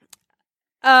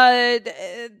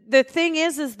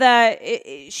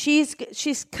 she's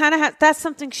kind of, that's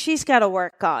something she's got to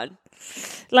work on.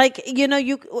 Like, you know,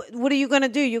 what are you going to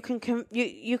do? You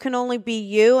can only be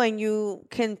you, and you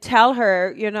can tell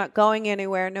her you're not going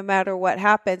anywhere no matter what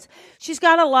happens. She's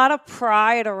got a lot of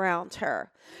pride around her.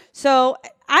 So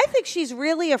I think she's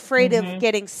really afraid of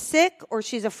getting sick, or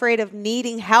she's afraid of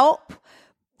needing help.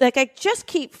 Like, I just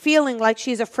keep feeling like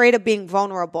she's afraid of being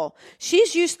vulnerable.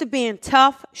 She's used to being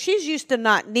tough. She's used to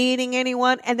not needing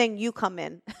anyone, and then you come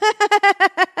in.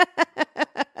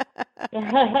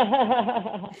 And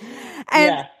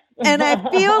I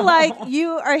feel like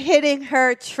you are hitting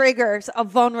her triggers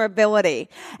of vulnerability,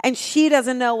 and she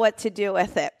doesn't know what to do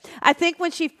with it. I think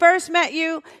when she first met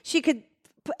you, she could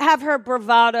have her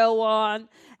bravado on,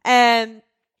 and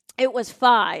it was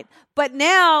fine. But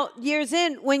now, years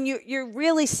in, when you're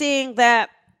really seeing that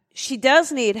she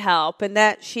does need help and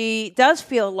that she does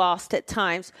feel lost at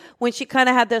times, when she kind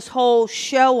of had this whole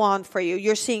show on for you,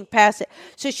 you're seeing past it.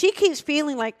 So she keeps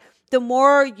feeling like the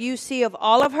more you see of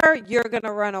all of her, you're going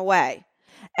to run away.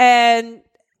 And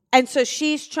so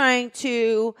she's trying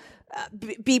to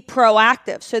be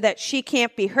proactive so that she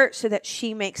can't be hurt, so that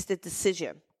she makes the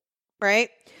decision, right?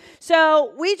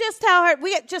 So we just tell her,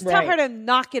 tell her to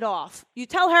knock it off. You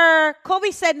tell her,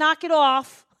 Colby said knock it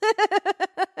off.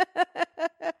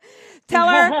 Tell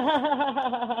her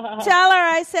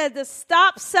I said to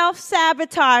stop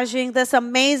self-sabotaging this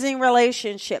amazing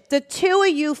relationship. The two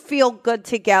of you feel good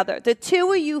together. The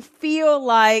two of you feel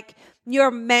like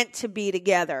you're meant to be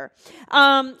together.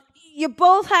 You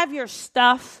both have your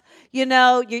stuff. You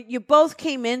know, you both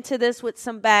came into this with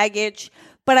some baggage,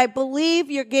 but I believe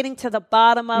you're getting to the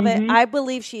bottom of it. I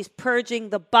believe she's purging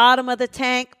the bottom of the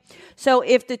tank. So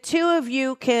if the two of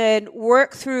you can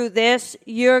work through this,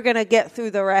 you're going to get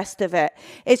through the rest of it.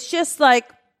 It's just like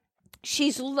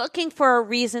she's looking for a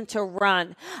reason to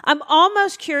run. I'm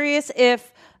almost curious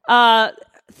if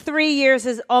 3 years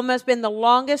has almost been the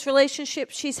longest relationship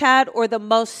she's had, or the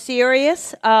most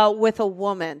serious with a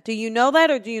woman. Do you know that,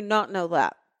 or do you not know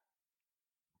that?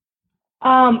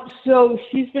 So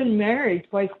she's been married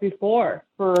twice before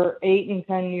for 8 and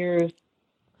 10 years.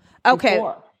 Okay.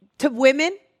 Before. To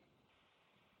women?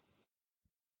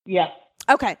 Yes.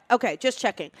 Okay. Just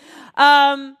checking.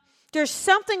 There's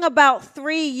something about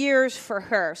 3 years for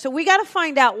her. So we got to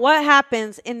find out what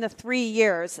happens in the 3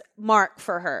 years mark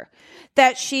for her,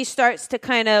 that she starts to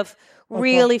kind of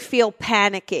really feel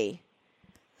panicky.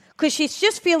 Because she's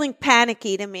just feeling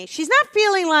panicky to me. She's not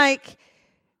feeling like,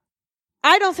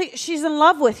 I don't think she's in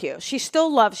love with you. She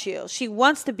still loves you. She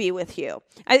wants to be with you.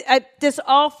 This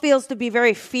all feels to be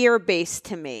very fear-based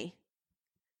to me.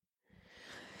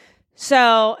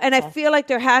 So, and I feel like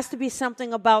there has to be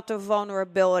something about the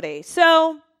vulnerability.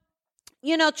 So,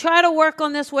 you know, try to work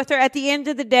on this with her. At the end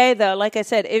of the day, though, like I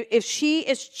said, if she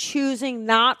is choosing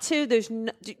not to,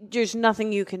 there's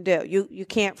nothing you can do. You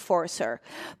can't force her.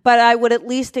 But I would at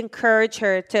least encourage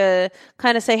her to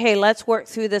kind of say, hey, let's work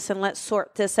through this and let's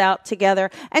sort this out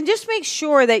together. And just make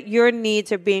sure that your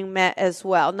needs are being met as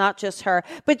well, not just her.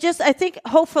 But just, I think,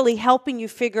 hopefully helping you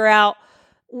figure out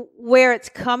where it's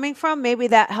coming from, maybe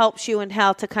that helps you in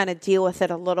how to kind of deal with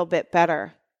it a little bit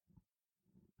better.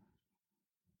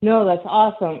 No, that's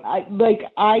awesome.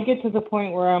 I get to the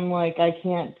point where I'm like, I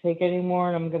can't take it anymore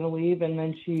and I'm going to leave. And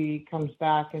then she comes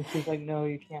back and she's like, no,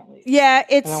 you can't leave. Yeah,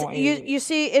 it's, you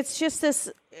see, it's just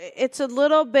this, it's a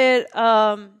little bit,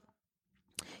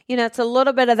 it's a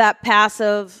little bit of that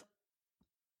passive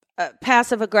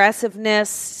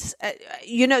aggressiveness.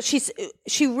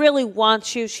 She really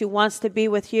wants you. She wants to be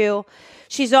with you.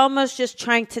 She's almost just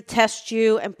trying to test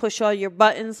you and push all your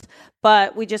buttons,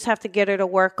 but we just have to get her to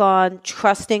work on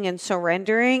trusting and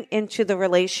surrendering into the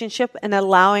relationship and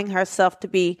allowing herself to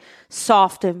be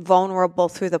soft and vulnerable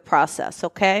through the process,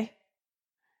 okay?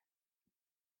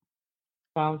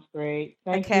 Sounds great.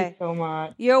 Thank you so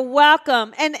much. You're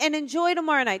welcome. And enjoy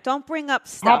tomorrow night. Don't bring up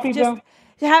stuff. Just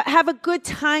have a good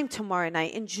time tomorrow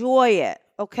night. Enjoy it,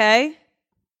 okay?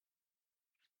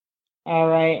 All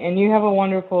right. And you have a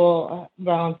wonderful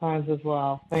Valentine's as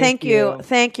well. Thank you.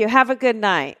 Thank you. Have a good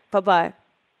night. Bye-bye.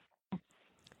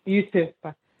 You too.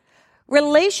 Bye.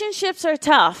 Relationships are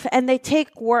tough and they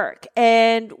take work.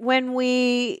 And when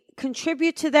we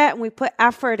contribute to that and we put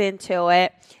effort into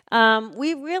it,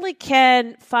 we really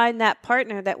can find that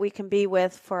partner that we can be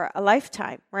with for a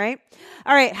lifetime, right?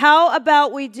 All right. How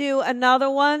about we do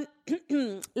another one?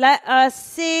 Let us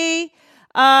see.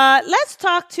 Let's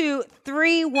talk to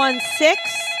 316.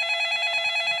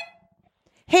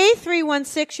 Hey,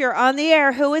 316, you're on the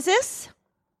air. Who is this?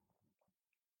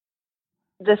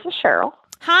 This is Cheryl.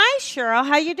 Hi, Cheryl.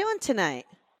 How you doing tonight?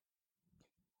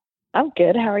 I'm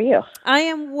good. How are you? I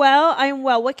am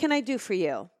well. What can I do for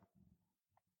you?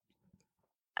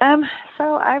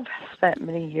 So I've spent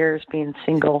many years being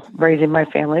single, raising my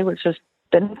family, which has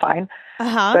been fine.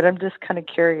 But I'm just kind of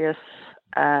curious,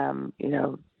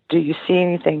 do you see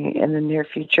anything in the near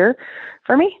future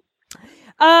for me?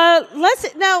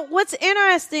 Now what's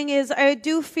interesting is I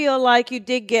do feel like you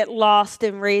did get lost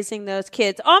in raising those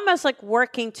kids, almost like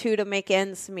working to make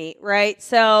ends meet, right?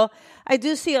 So I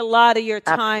do see a lot of your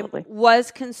time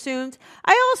was consumed.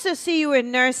 I also see you were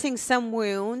nursing some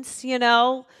wounds,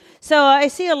 So I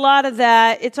see a lot of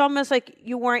that. It's almost like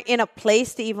you weren't in a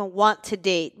place to even want to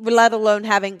date, let alone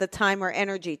having the time or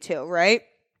energy to, right?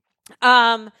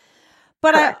 But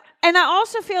correct. I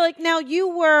also feel like now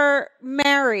you were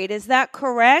married. Is that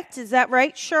correct? Is that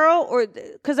right, Cheryl? Or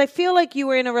because I feel like you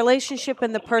were in a relationship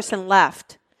and the person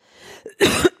left.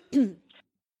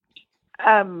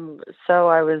 So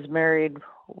I was married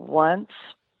once,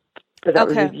 but that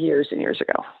was years and years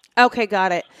ago. Okay,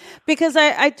 got it. Because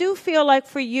I do feel like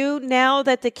for you, now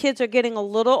that the kids are getting a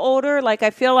little older, like I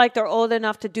feel like they're old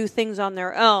enough to do things on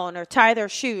their own or tie their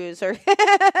shoes or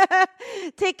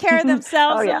take care of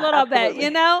themselves a little bit,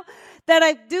 that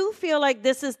I do feel like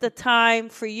this is the time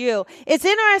for you. It's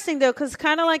interesting, though, because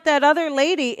kind of like that other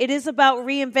lady, it is about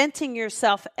reinventing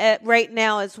yourself right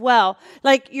now as well.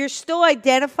 Like you're still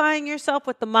identifying yourself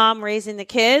with the mom raising the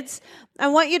kids. I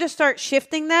want you to start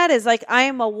shifting that as like, I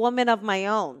am a woman of my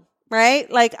own,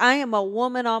 right? Like I am a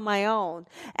woman on my own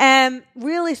and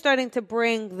really starting to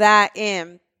bring that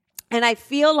in. And I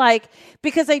feel like,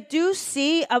 because I do I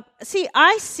see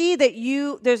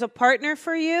that there's a partner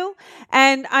for you,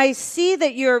 and I see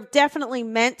that you're definitely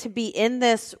meant to be in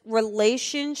this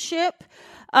relationship.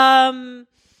 But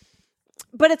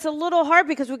it's a little hard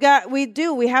because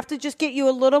we have to just get you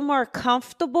a little more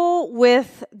comfortable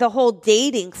with the whole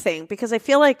dating thing, because I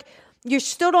feel like you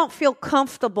still don't feel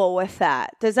comfortable with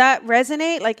that. Does that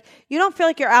resonate? Like you don't feel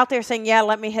like you're out there saying, yeah,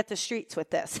 let me hit the streets with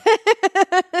this.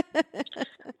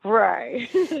 Right.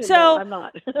 So no, I'm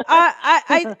not.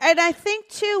 I think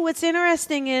too, what's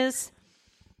interesting is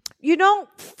you don't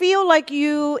feel like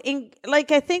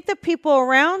I think the people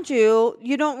around you,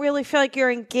 you don't really feel like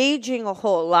you're engaging a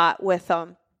whole lot with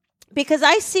them. Because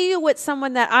I see you with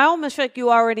someone that I almost feel like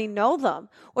you already know them,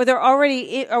 or they're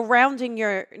already around in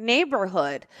your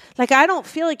neighborhood. Like, I don't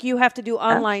feel like you have to do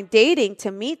online dating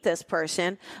to meet this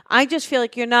person. I just feel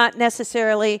like you're not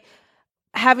necessarily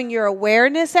having your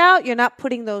awareness out. You're not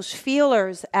putting those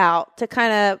feelers out to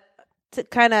kind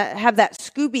of have that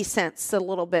Scooby sense a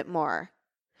little bit more.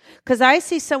 Because I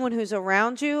see someone who's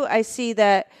around you. I see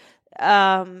that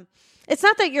it's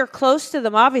not that you're close to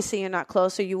them. Obviously, you're not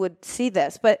close, or you would see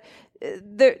this. But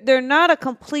they're not a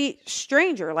complete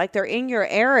stranger. Like, they're in your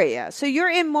area. So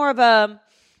you're in more of a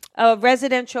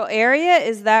residential area.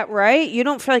 Is that right? You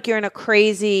don't feel like you're in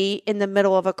the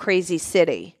middle of a crazy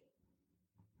city.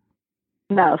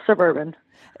 No, suburban.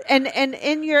 And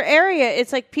in your area,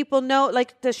 it's like people know,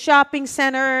 like the shopping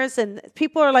centers, and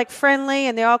people are like friendly,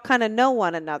 and they all kind of know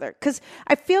one another. Because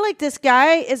I feel like this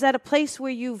guy is at a place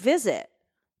where you visit.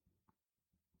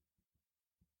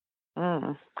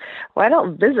 Well, I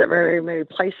don't visit very many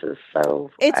places, so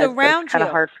it's around it's kind you.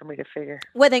 of hard for me to figure.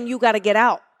 Well, then you got to get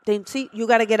out. Then see, you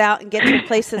got to get out and get to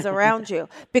places around you,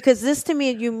 because this to me,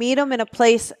 you meet them in a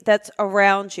place that's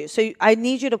around you. So I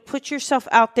need you to put yourself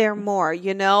out there more.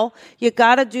 You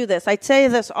got to do this. I say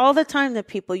this all the time to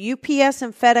people. UPS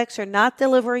and FedEx are not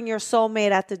delivering your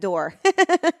soulmate at the door.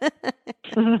 But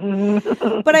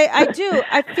I do.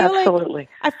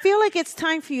 I feel like it's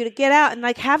time for you to get out and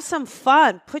like have some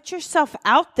fun. Put yourself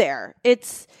out there.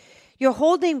 You're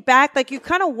holding back, like you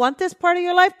kind of want this part of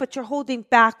your life, but you're holding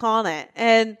back on it.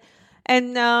 And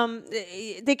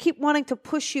they keep wanting to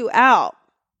push you out.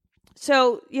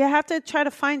 So you have to try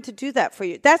to do that for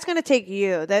you. That's going to take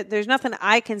you. There's nothing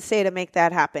I can say to make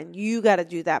that happen. You got to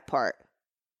do that part.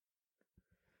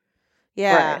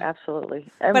 Yeah. Right, absolutely.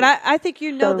 But I think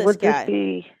you know this guy. This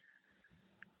be,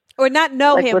 or not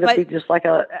know him, would but... it be just like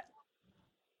a...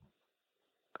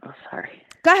 Oh, sorry.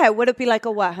 Go ahead. Would it be like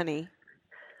a what, honey?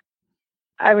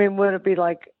 I mean, would it be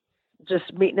like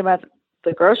just meeting him at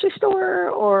the grocery store,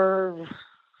 or?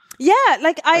 Yeah,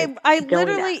 like I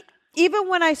literally, even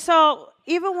when I saw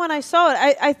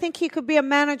it, I think he could be a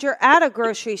manager at a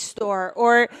grocery store,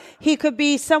 or he could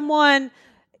be someone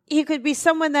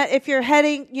that if you're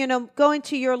heading, going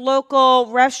to your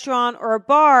local restaurant or a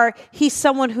bar, he's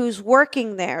someone who's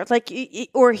working there, like,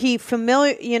 or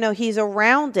he's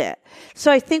around it. So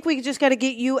I think we just got to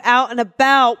get you out and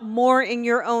about more in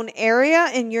your own area,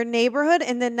 in your neighborhood,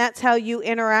 and then that's how you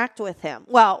interact with him.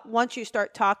 Well, once you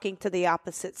start talking to the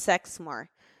opposite sex more.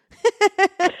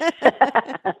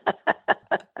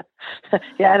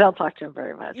 Yeah, I don't talk to him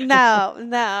very much.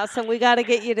 No. So we got to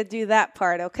get you to do that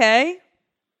part, okay?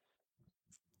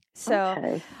 So,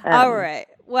 okay. All right.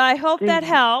 Well, I hope that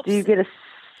helps. Do you get a...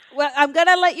 Well, I'm going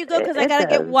to let you go because I got to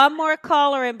get one more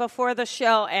caller in before the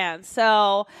show ends.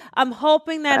 So I'm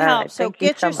hoping that helps. So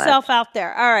get yourself out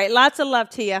there. All right. Lots of love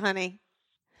to you, honey.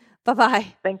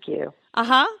 Bye-bye. Thank you.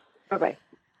 Uh-huh. Bye-bye.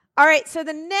 All right. So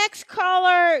the next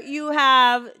caller, you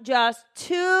have just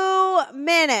 2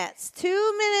 minutes.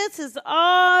 2 minutes is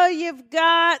all you've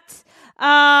got.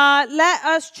 Let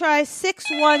us try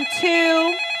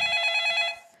 612.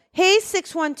 Hey,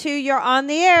 612, you're on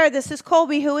the air. This is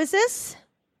Colby. Who is this?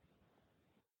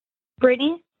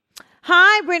 Brittany.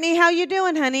 Hi, Brittany. How you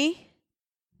doing, honey?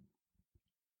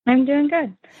 I'm doing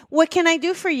good. What can I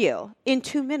do for you in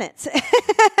 2 minutes?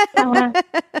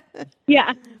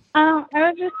 Yeah. I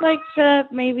would just like to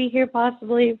maybe hear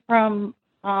possibly from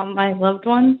my loved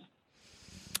ones.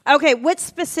 Okay, which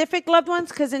specific loved ones?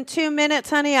 Because in 2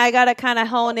 minutes, honey, I got to kind of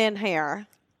hone in here.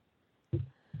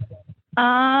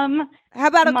 How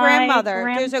about a grandmother?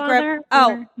 There's a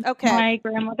okay. My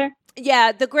grandmother.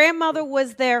 Yeah, the grandmother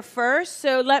was there first,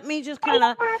 so let me just kind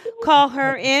of call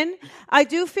her in. I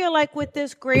do feel like with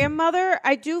this grandmother,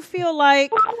 I just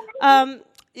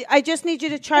need you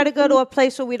to try to go to a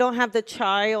place where we don't have the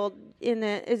child in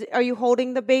it. Are you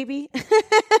holding the baby?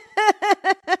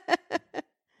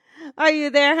 Are you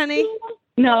there, honey?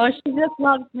 No, she just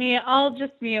loves me. I'll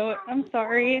just mute. I'm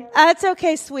sorry. That's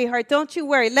okay, sweetheart. Don't you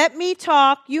worry. Let me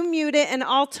talk. You mute it, and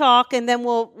I'll talk, and then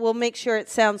we'll make sure it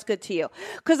sounds good to you.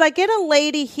 Because I get a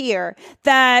lady here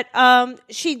that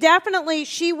she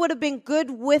would have been good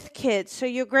with kids. So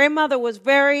your grandmother was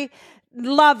very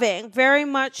loving, very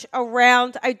much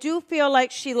around. I do feel like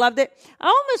she loved it. I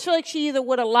almost feel like she either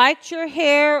would have liked your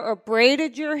hair or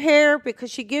braided your hair,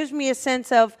 because she gives me a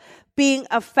sense of being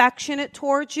affectionate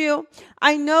towards you.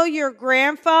 I know your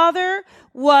grandfather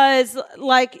was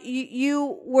like,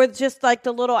 you were just like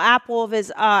the little apple of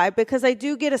his eye, because I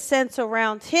do get a sense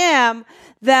around him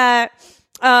that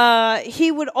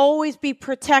he would always be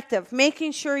protective,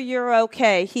 making sure you're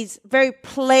okay. He's very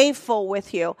playful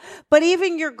with you. But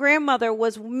even your grandmother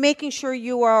was making sure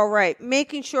you were all right,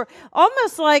 making sure,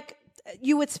 almost like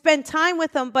you would spend time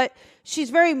with him, but she's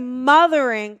very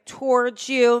mothering towards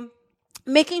you,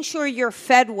 making sure you're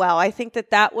fed well. I think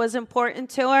that was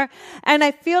important to her. And I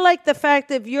feel like the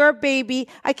fact of your baby,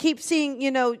 I keep seeing,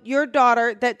 your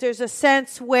daughter, that there's a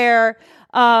sense where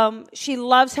she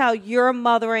loves how you're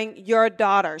mothering your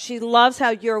daughter. She loves how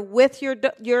you're with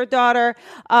your daughter.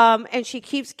 And she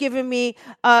keeps giving me,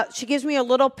 she gives me a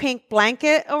little pink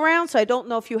blanket around. So I don't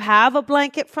know if you have a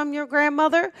blanket from your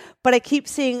grandmother, but I keep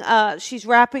seeing, she's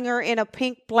wrapping her in a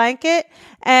pink blanket.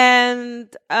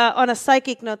 And, on a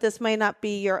psychic note, this may not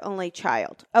be your only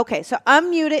child. Okay. So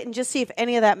unmute it and just see if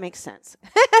any of that makes sense.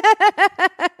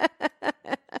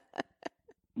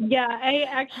 Yeah, I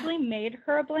actually made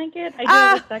her a blanket. I do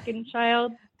have a second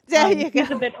child. There you go.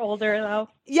 He's a bit older, though.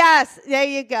 Yes, there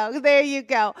you go. There you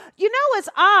go. You know, it's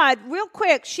odd. Real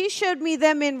quick, she showed me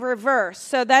them in reverse,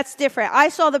 so that's different. I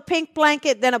saw the pink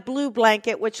blanket, then a blue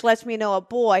blanket, which lets me know a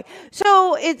boy.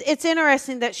 So it's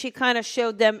interesting that she kind of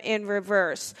showed them in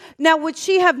reverse. Now, would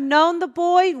she have known the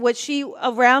boy? Was she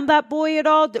around that boy at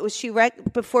all? Was she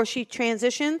before she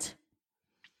transitioned?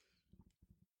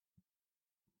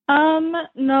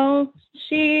 No,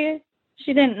 she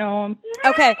didn't know him.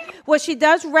 Okay. Well, she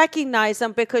does recognize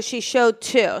them because she showed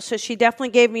two. So she definitely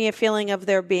gave me a feeling of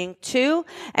there being two.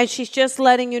 And she's just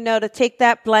letting you know to take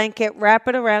that blanket, wrap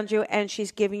it around you, and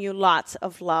she's giving you lots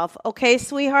of love. Okay,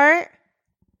 sweetheart?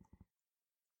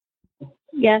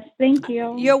 Yes, thank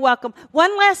you. You're welcome.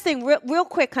 One last thing, real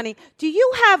quick, honey. Do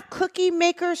you have cookie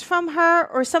makers from her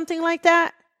or something like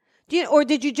that? Or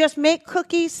did you just make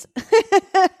cookies?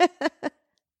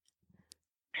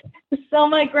 So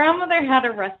my grandmother had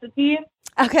a recipe.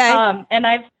 Okay. And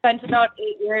I've spent about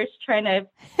 8 years trying to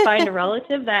find a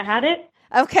relative that had it.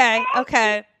 Okay.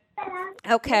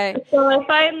 So I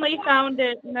finally found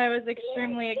it, and I was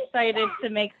extremely excited to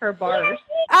make her bars.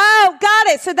 Oh, got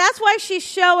it. So that's why she's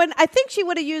showing. I think she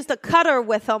would have used a cutter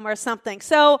with them or something.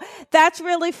 So that's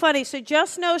really funny. So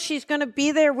just know she's going to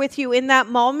be there with you in that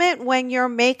moment when you're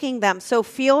making them. So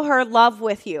feel her love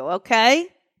with you, okay?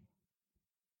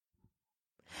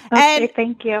 Okay, and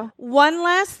thank you. One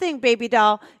last thing, baby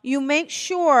doll. You make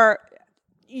sure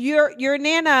your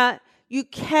Nana, you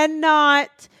cannot...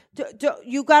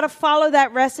 You got to follow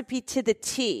that recipe to the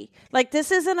T. Like,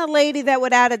 this isn't a lady that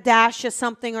would add a dash of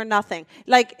something or nothing.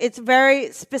 Like, it's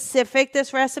very specific,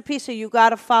 this recipe, so you got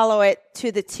to follow it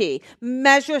to the T.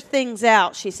 Measure things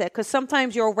out, she said, because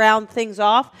sometimes you'll round things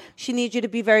off. She needs you to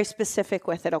be very specific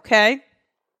with it, okay?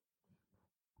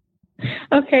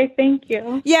 Okay, thank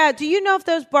you. Yeah, do you know if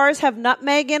those bars have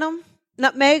nutmeg in them?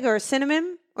 Nutmeg or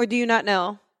cinnamon? Or do you not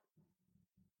know?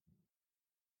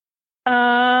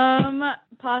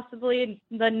 Possibly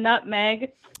the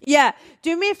nutmeg. Yeah.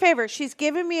 Do me a favor. She's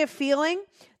giving me a feeling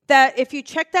that if you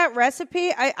check that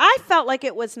recipe, I felt like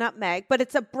it was nutmeg, but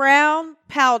it's a brown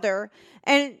powder.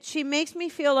 And she makes me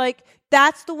feel like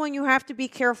that's the one you have to be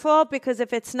careful, because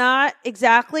if it's not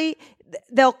exactly,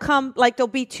 they'll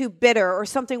be too bitter or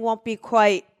something won't be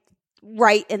quite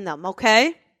right in them.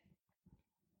 Okay.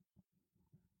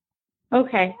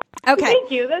 Okay.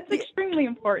 Thank you. That's extremely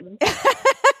important.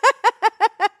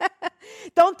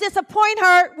 Don't disappoint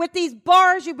her with these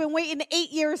bars you've been waiting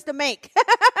 8 years to make.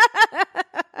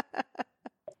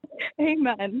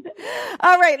 Amen.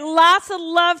 All right. Lots of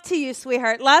love to you,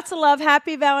 sweetheart. Lots of love.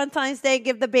 Happy Valentine's Day.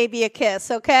 Give the baby a kiss,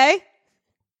 okay?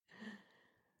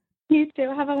 You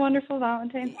too. Have a wonderful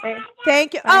Valentine's Day.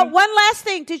 Thank you. Bye. Oh, one last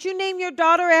thing. Did you name your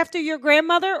daughter after your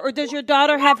grandmother, or does your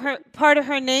daughter have her part of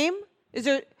her name? Is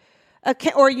there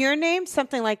or your name?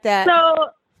 Something like that.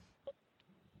 So...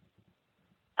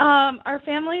 our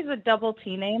family's a double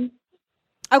T name.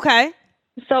 Okay.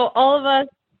 So all of us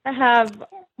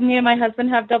me and my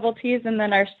husband have double T's, and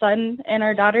then our son and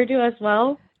our daughter do as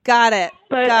well. Got it.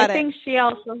 But I think she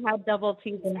also had double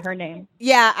T's in her name.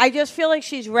 Yeah, I just feel like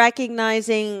she's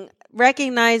recognizing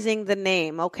the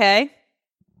name, okay?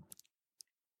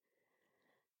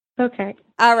 Okay.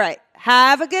 All right.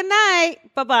 Have a good night.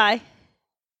 Bye-bye.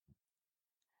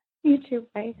 You too.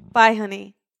 Bye. Bye,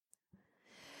 honey.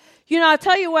 You know, I'll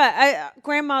tell you what,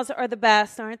 grandmas are the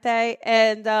best, aren't they?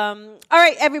 And all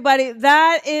right, everybody,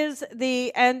 that is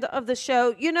the end of the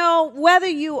show. You know, whether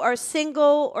you are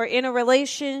single or in a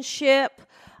relationship,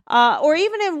 or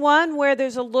even in one where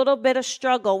there's a little bit of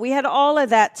struggle, we had all of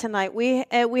that tonight. We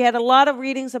had a lot of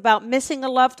readings about missing a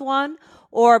loved one,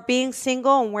 or being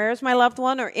single and where's my loved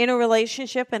one, or in a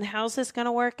relationship and how's this going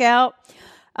to work out.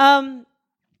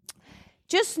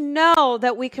 Just know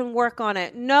that we can work on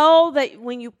it. Know that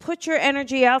when you put your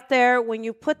energy out there, when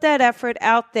you put that effort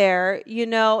out there, you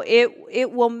know,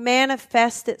 it will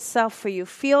manifest itself for you.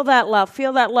 Feel that love.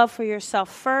 Feel that love for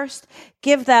yourself first.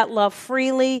 Give that love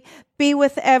freely. Be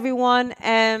with everyone,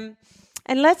 and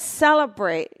let's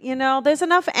celebrate. You know, there's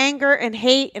enough anger and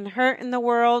hate and hurt in the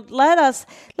world. Let us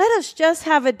just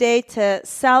have a day to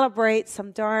celebrate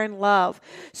some darn love.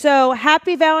 So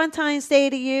happy Valentine's Day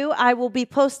to you. I will be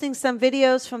posting some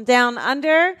videos from down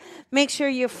under. Make sure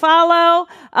you follow.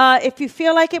 If you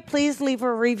feel like it, please leave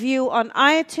a review on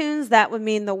iTunes. That would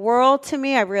mean the world to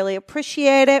me. I really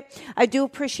appreciate it. I do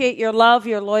appreciate your love,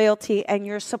 your loyalty, and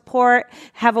your support.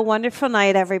 Have a wonderful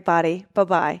night, everybody.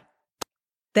 Bye-bye.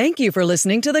 Thank you for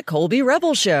listening to the Colby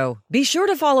Rebel Show. Be sure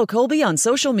to follow Colby on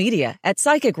social media at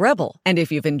Psychic Rebel. And if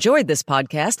you've enjoyed this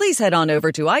podcast, please head on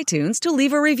over to iTunes to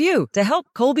leave a review to help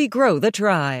Colby grow the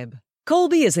tribe.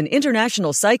 Colby is an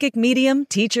international psychic medium,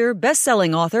 teacher,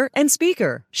 best-selling author, and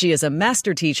speaker. She is a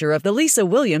master teacher of the Lisa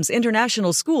Williams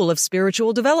International School of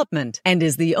Spiritual Development and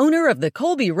is the owner of the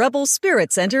Colby Rebel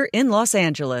Spirit Center in Los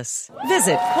Angeles.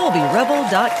 Visit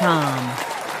ColbyRebel.com.